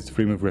quantized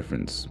frame of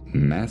reference,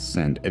 mass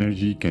and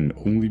energy can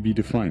only be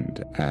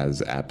defined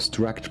as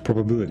abstract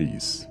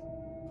probabilities.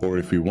 Or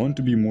if we want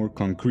to be more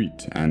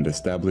concrete and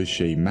establish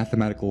a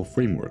mathematical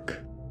framework,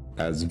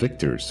 as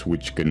vectors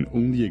which can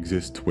only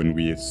exist when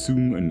we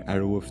assume an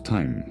arrow of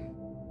time.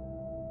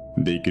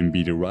 They can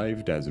be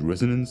derived as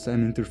resonance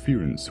and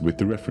interference with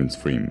the reference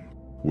frame,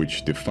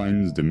 which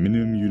defines the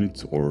minimum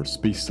unit or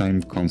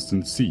spacetime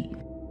constant c,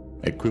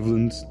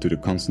 equivalent to the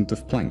constant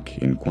of Planck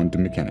in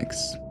quantum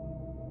mechanics.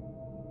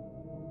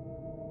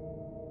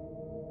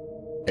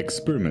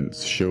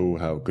 Experiments show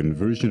how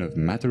conversion of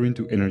matter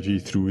into energy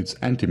through its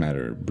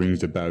antimatter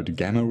brings about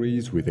gamma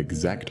rays with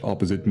exact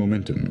opposite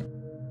momentum.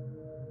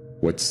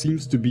 What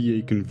seems to be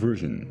a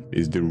conversion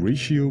is the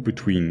ratio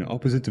between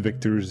opposite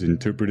vectors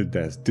interpreted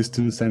as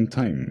distance and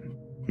time,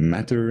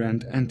 matter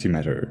and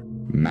antimatter,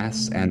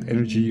 mass and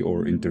energy,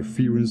 or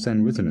interference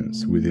and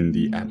resonance within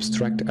the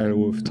abstract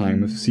arrow of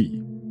time of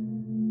c.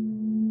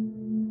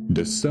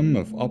 The sum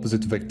of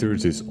opposite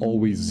vectors is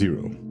always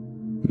zero.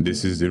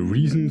 This is the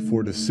reason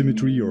for the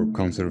symmetry or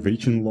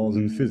conservation laws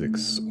in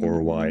physics,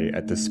 or why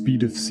at the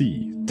speed of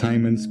c,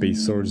 time and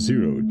space are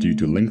zero due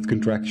to length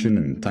contraction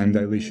and time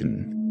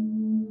dilation.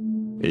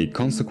 A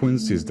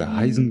consequence is the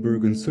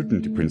Heisenberg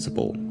uncertainty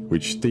principle,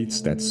 which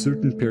states that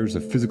certain pairs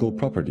of physical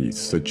properties,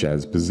 such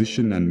as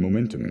position and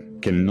momentum,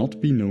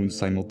 cannot be known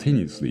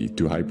simultaneously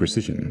to high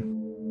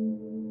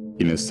precision.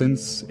 In a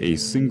sense, a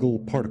single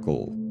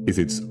particle is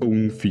its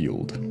own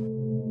field.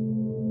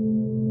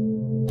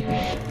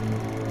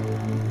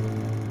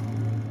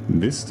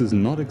 This does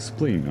not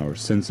explain our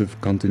sense of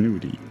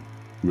continuity,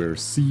 where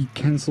c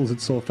cancels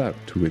itself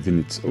out within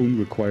its own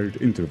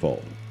required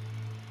interval.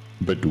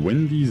 But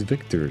when these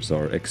vectors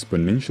are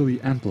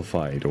exponentially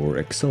amplified or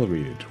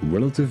accelerated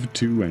relative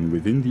to and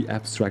within the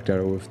abstract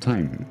arrow of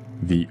time,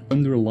 the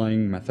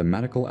underlying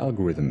mathematical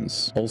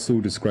algorithms, also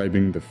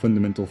describing the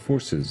fundamental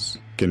forces,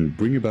 can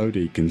bring about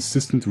a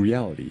consistent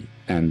reality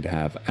and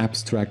have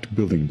abstract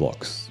building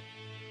blocks.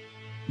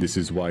 This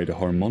is why the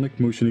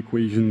harmonic motion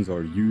equations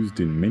are used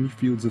in many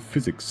fields of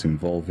physics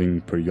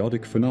involving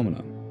periodic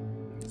phenomena,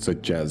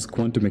 such as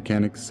quantum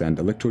mechanics and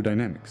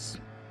electrodynamics,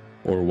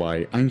 or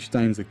why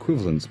Einstein's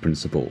equivalence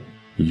principle,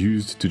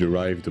 used to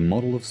derive the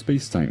model of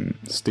spacetime,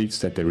 states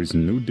that there is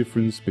no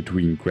difference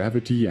between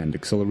gravity and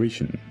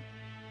acceleration.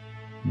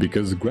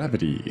 Because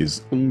gravity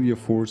is only a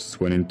force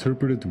when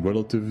interpreted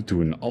relative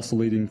to an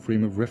oscillating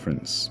frame of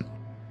reference.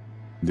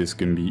 This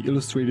can be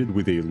illustrated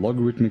with a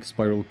logarithmic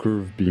spiral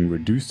curve being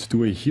reduced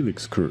to a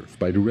helix curve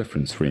by the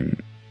reference frame,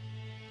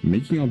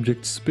 making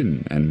objects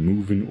spin and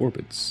move in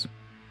orbits.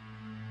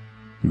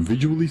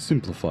 Visually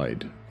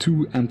simplified,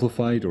 two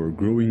amplified or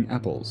growing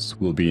apples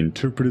will be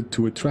interpreted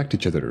to attract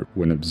each other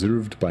when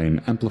observed by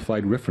an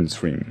amplified reference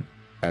frame,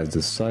 as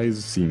the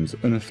size seems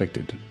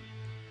unaffected.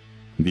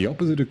 The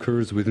opposite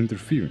occurs with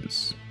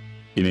interference.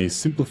 In a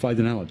simplified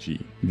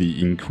analogy, the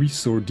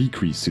increase or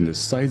decrease in the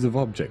size of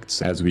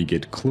objects as we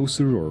get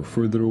closer or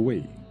further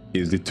away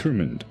is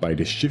determined by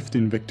the shift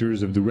in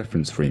vectors of the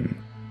reference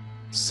frame,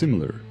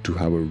 similar to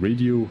how a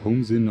radio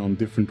hones in on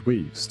different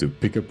waves to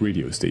pick up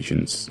radio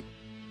stations.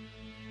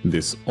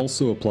 This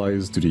also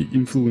applies to the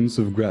influence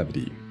of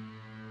gravity.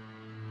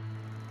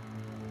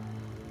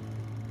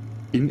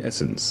 In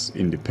essence,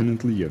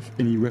 independently of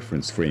any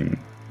reference frame,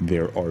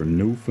 there are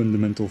no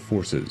fundamental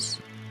forces.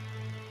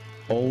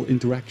 All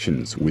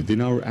interactions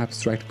within our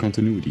abstract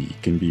continuity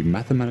can be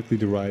mathematically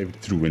derived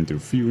through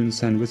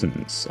interference and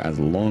resonance as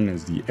long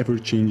as the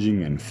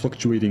ever-changing and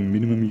fluctuating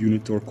minimum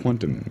unit or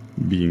quantum,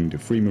 being the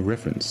frame of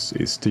reference,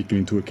 is taken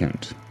into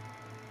account.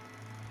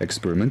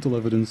 Experimental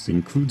evidence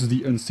includes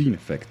the unseen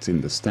effect in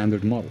the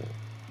standard model,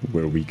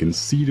 where we can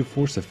see the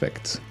force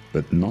effect,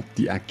 but not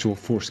the actual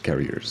force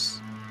carriers.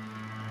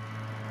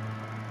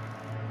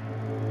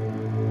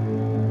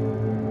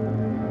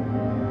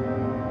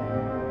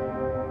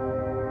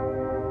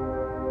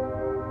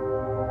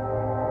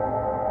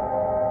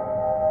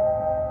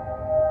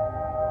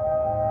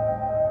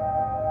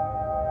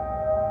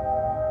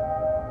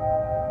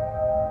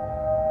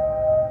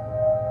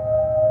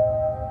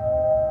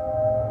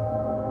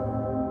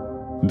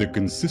 The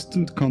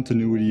consistent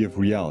continuity of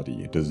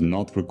reality does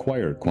not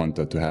require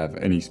quanta to have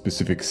any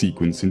specific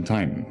sequence in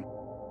time.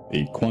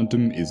 A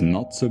quantum is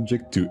not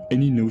subject to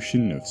any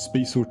notion of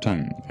space or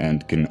time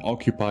and can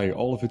occupy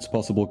all of its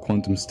possible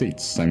quantum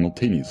states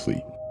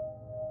simultaneously.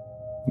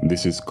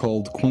 This is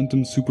called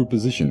quantum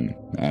superposition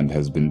and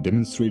has been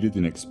demonstrated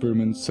in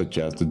experiments such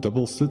as the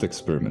double-slit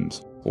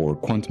experiment or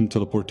quantum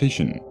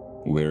teleportation,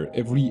 where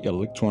every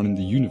electron in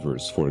the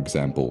universe, for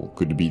example,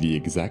 could be the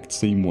exact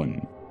same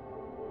one.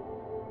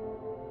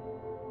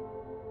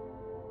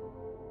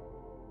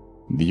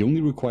 The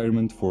only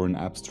requirement for an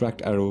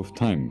abstract arrow of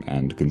time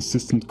and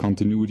consistent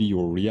continuity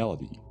or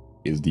reality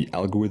is the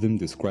algorithm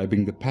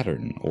describing the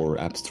pattern or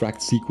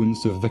abstract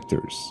sequence of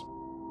vectors.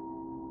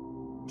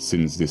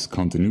 Since this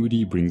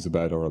continuity brings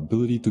about our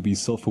ability to be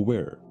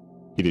self-aware,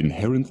 it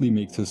inherently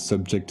makes us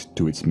subject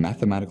to its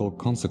mathematical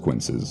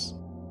consequences,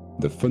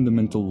 the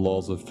fundamental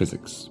laws of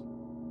physics.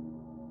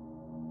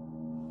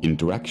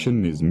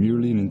 Interaction is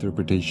merely an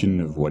interpretation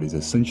of what is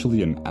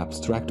essentially an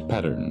abstract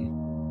pattern.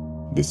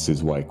 This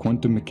is why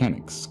quantum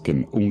mechanics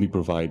can only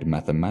provide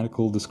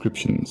mathematical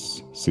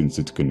descriptions, since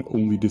it can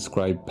only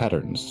describe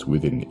patterns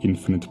within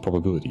infinite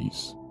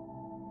probabilities.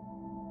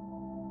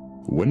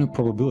 When a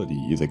probability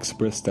is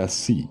expressed as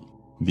C,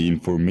 The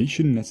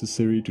information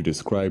necessary to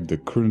describe the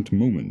current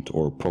moment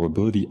or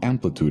probability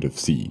amplitude of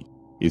C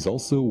is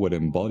also what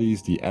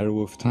embodies the arrow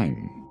of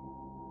time.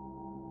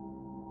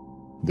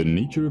 The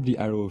nature of the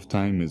arrow of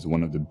time is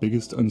one of the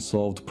biggest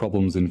unsolved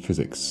problems in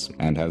physics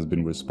and has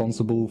been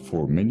responsible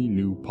for many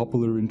new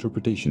popular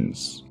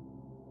interpretations.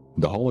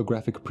 The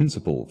holographic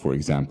principle, for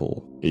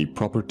example, a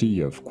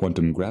property of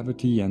quantum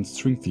gravity and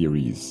string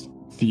theories,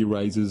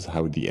 theorizes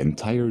how the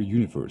entire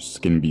universe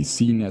can be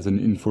seen as an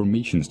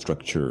information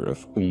structure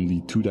of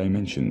only 2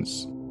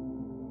 dimensions.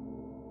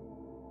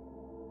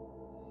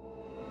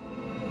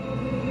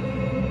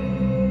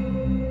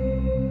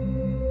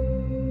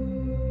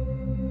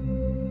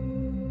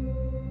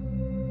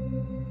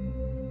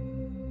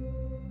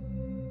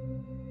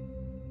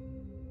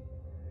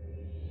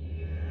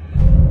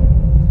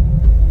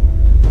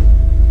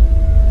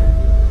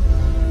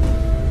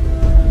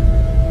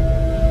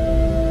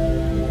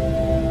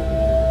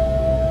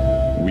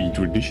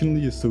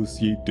 Traditionally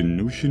associate the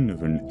notion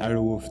of an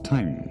arrow of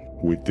time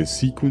with the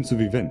sequence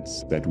of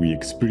events that we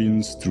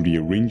experience through the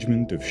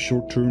arrangement of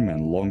short-term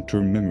and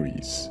long-term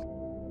memories.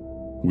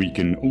 We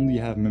can only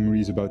have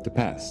memories about the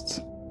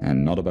past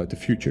and not about the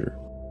future,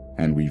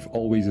 and we've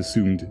always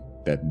assumed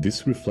that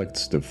this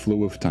reflects the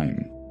flow of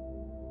time.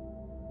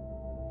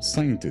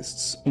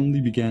 Scientists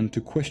only began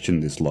to question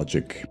this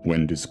logic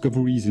when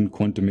discoveries in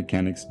quantum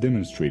mechanics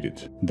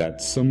demonstrated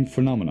that some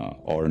phenomena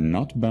are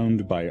not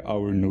bound by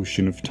our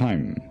notion of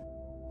time,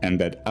 and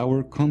that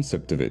our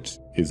concept of it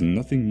is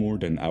nothing more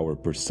than our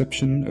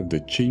perception of the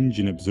change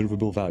in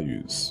observable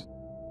values.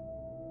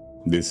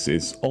 This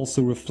is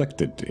also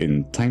reflected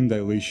in time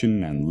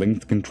dilation and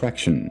length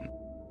contraction,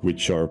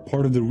 which are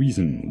part of the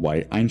reason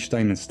why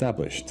Einstein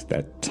established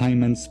that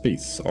time and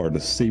space are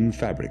the same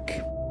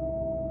fabric.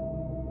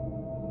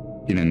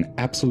 In an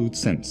absolute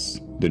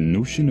sense, the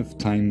notion of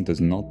time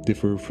does not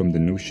differ from the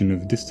notion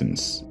of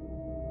distance.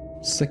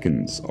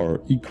 Seconds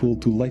are equal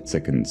to light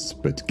seconds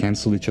but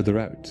cancel each other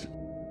out.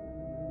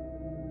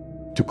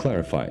 To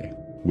clarify,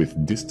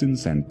 with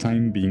distance and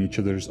time being each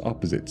other's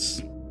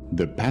opposites,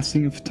 the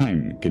passing of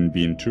time can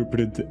be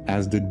interpreted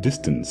as the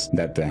distance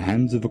that the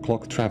hands of a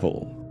clock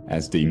travel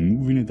as they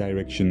move in a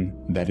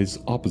direction that is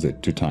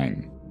opposite to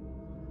time.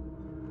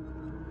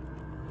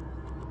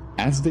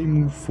 As they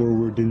move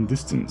forward in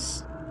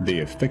distance, they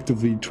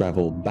effectively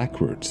travel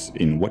backwards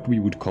in what we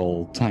would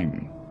call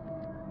time.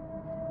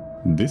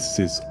 This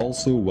is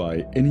also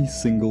why any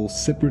single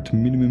separate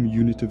minimum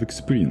unit of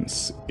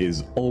experience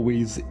is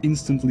always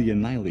instantly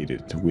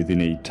annihilated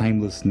within a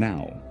timeless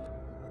now.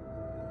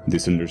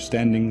 This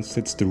understanding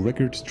sets the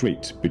record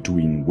straight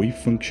between wave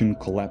function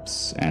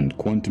collapse and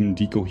quantum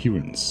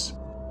decoherence.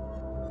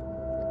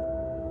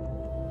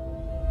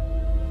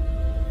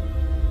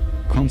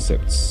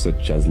 Concepts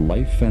such as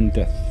life and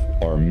death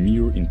are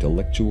mere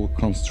intellectual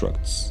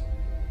constructs,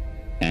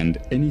 and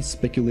any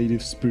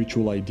speculative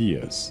spiritual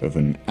ideas of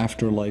an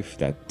afterlife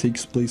that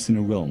takes place in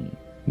a realm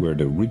where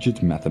the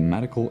rigid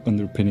mathematical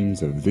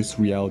underpinnings of this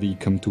reality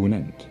come to an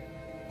end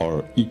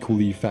are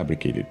equally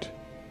fabricated.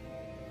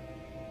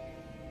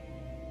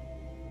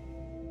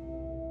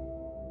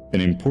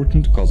 An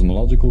important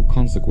cosmological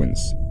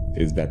consequence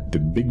is that the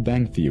Big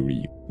Bang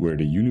Theory, where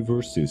the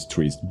universe is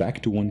traced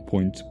back to one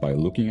point by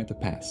looking at the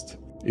past,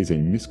 is a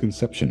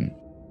misconception.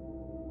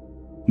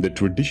 The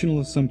traditional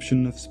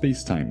assumption of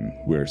space-time,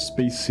 where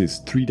space is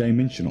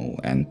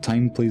 3-dimensional and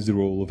time plays the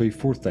role of a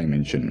 4th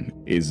dimension,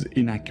 is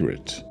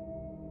inaccurate.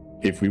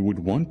 If we would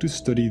want to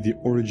study the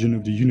origin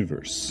of the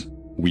universe,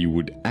 we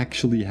would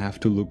actually have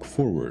to look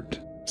forward,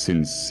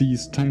 since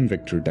C's time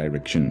vector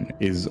direction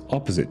is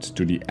opposite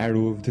to the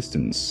arrow of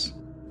distance,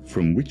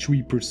 from which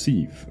we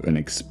perceive an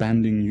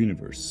expanding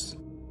universe.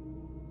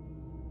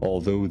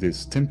 Although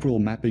this temporal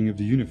mapping of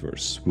the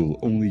universe will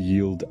only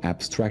yield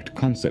abstract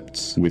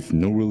concepts with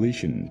no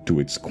relation to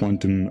its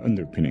quantum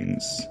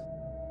underpinnings.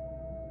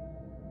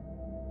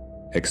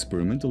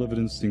 Experimental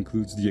evidence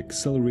includes the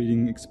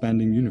accelerating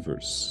expanding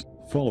universe,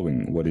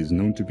 following what is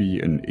known to be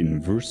an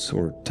inverse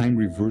or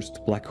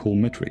time-reversed black hole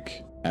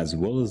metric, as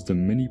well as the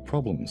many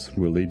problems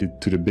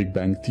related to the Big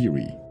Bang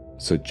Theory,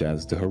 such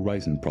as the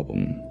horizon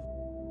problem.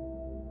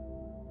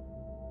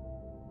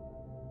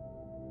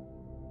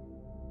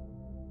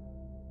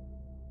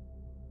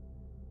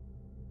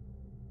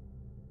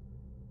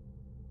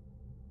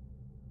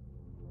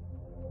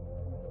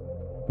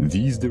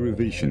 These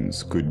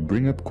derivations could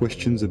bring up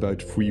questions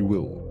about free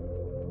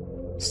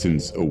will,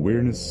 since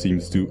awareness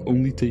seems to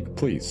only take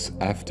place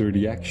after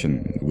the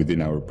action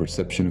within our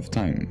perception of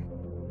time.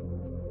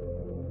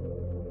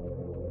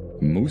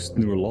 Most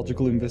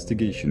neurological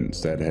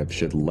investigations that have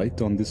shed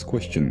light on this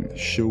question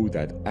show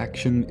that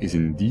action is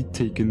indeed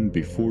taken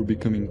before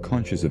becoming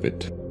conscious of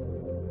it.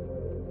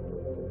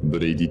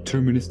 But a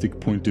deterministic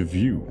point of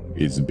view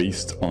is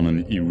based on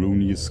an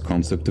erroneous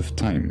concept of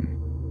time,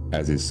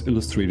 as is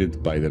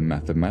illustrated by the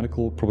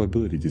mathematical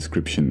probability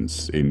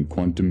descriptions in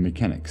quantum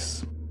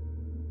mechanics.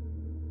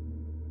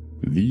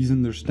 These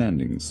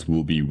understandings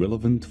will be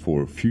relevant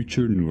for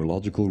future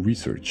neurological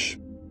research,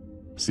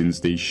 since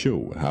they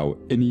show how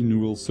any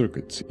neural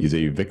circuit is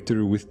a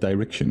vector with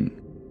direction,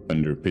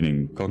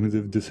 underpinning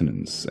cognitive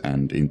dissonance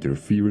and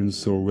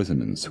interference or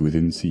resonance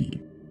within C.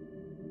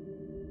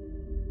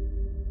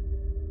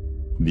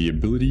 The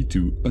ability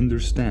to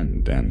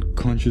understand and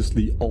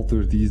consciously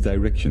alter these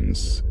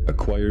directions,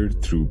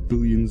 acquired through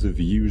billions of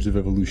years of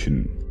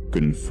evolution,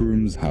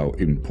 confirms how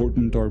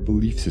important our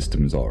belief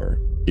systems are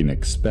in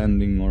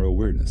expanding our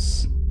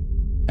awareness,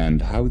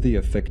 and how they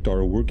affect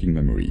our working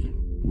memory,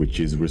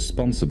 which is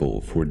responsible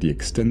for the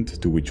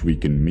extent to which we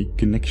can make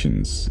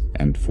connections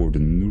and for the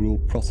neural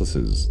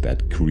processes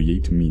that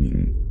create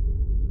meaning.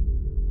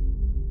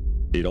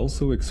 It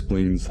also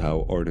explains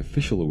how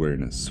artificial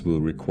awareness will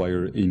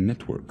require a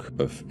network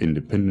of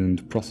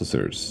independent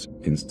processors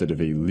instead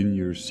of a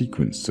linear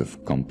sequence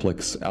of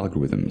complex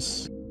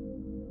algorithms.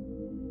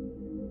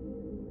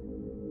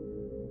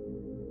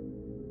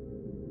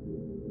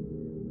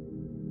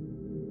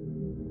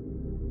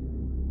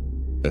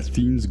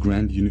 Athén's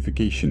grand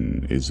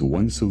unification is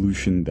one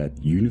solution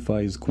that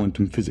unifies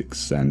quantum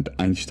physics and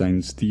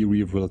Einstein's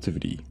theory of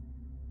relativity.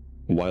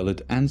 While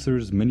it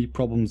answers many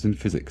problems in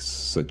physics,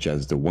 such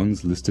as the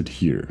ones listed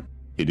here,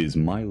 it is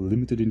my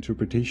limited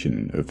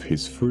interpretation of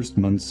his first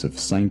months of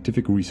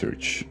scientific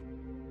research.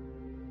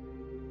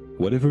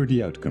 Whatever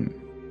the outcome,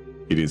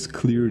 it is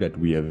clear that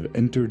we have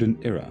entered an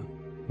era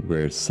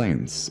where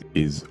science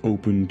is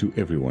open to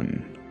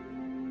everyone.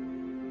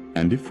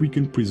 And if we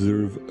can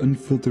preserve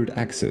unfiltered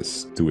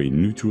access to a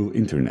neutral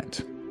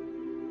internet,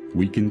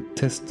 we can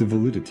test the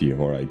validity of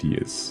our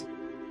ideas.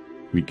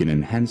 We can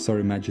enhance our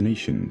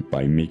imagination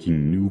by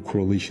making new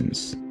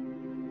correlations,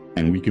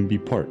 and we can be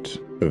part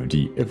of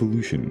the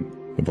evolution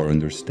of our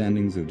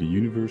understandings of the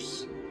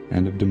universe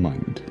and of the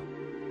mind.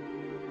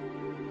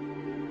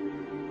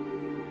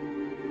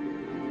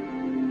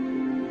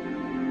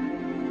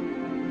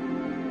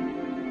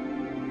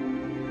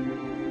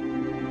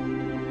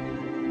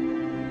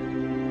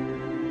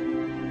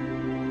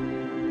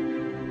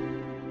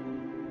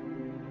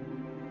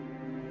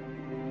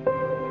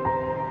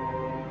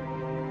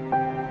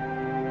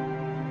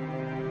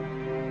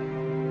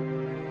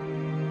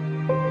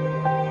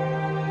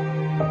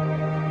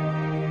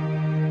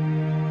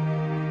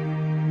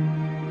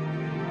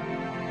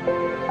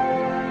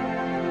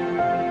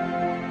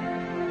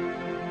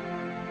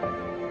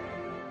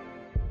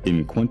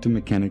 In quantum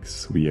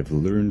mechanics, we have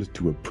learned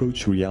to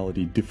approach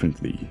reality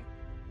differently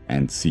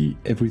and see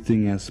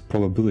everything as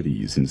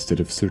probabilities instead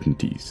of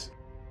certainties.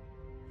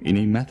 In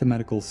a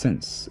mathematical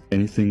sense,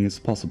 anything is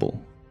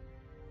possible.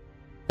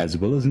 As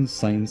well as in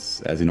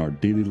science as in our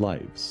daily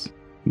lives,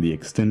 the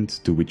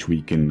extent to which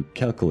we can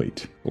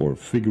calculate or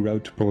figure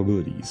out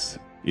probabilities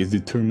is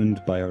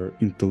determined by our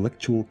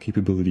intellectual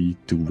capability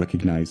to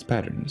recognize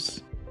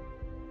patterns.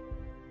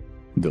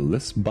 The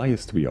less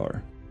biased we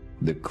are,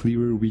 the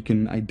clearer we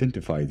can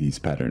identify these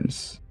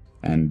patterns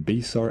and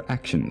base our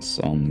actions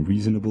on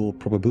reasonable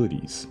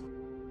probabilities.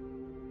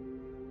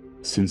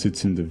 Since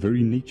it's in the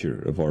very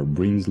nature of our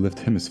brain's left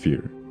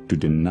hemisphere to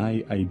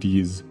deny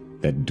ideas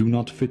that do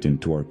not fit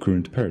into our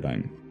current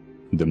paradigm,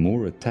 the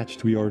more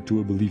attached we are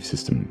to a belief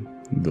system,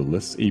 the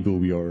less able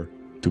we are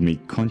to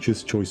make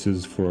conscious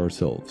choices for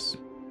ourselves.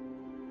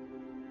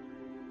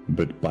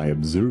 But by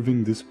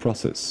observing this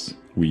process,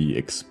 we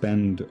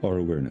expand our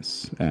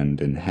awareness and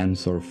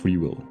enhance our free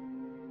will.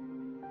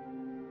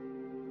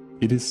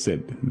 It is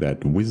said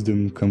that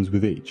wisdom comes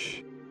with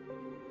age,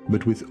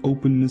 but with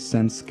openness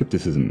and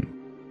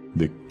skepticism,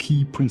 the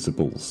key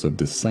principles of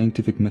the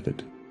scientific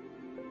method.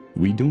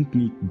 We don't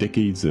need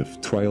decades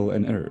of trial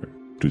and error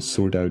to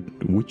sort out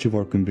which of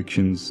our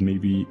convictions may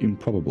be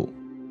improbable.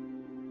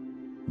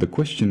 The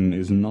question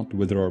is not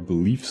whether our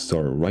beliefs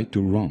are right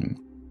or wrong,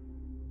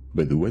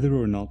 but whether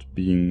or not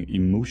being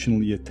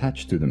emotionally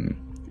attached to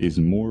them is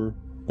more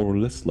or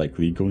less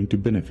likely going to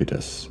benefit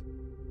us.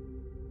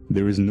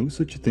 There is no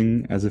such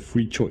thing as a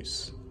free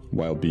choice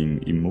while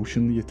being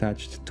emotionally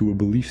attached to a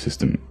belief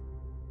system.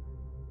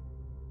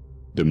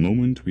 The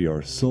moment we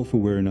are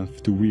self-aware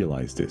enough to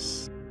realize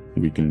this,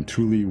 we can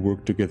truly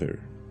work together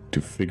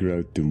to figure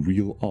out the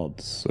real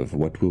odds of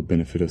what will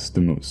benefit us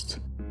the most.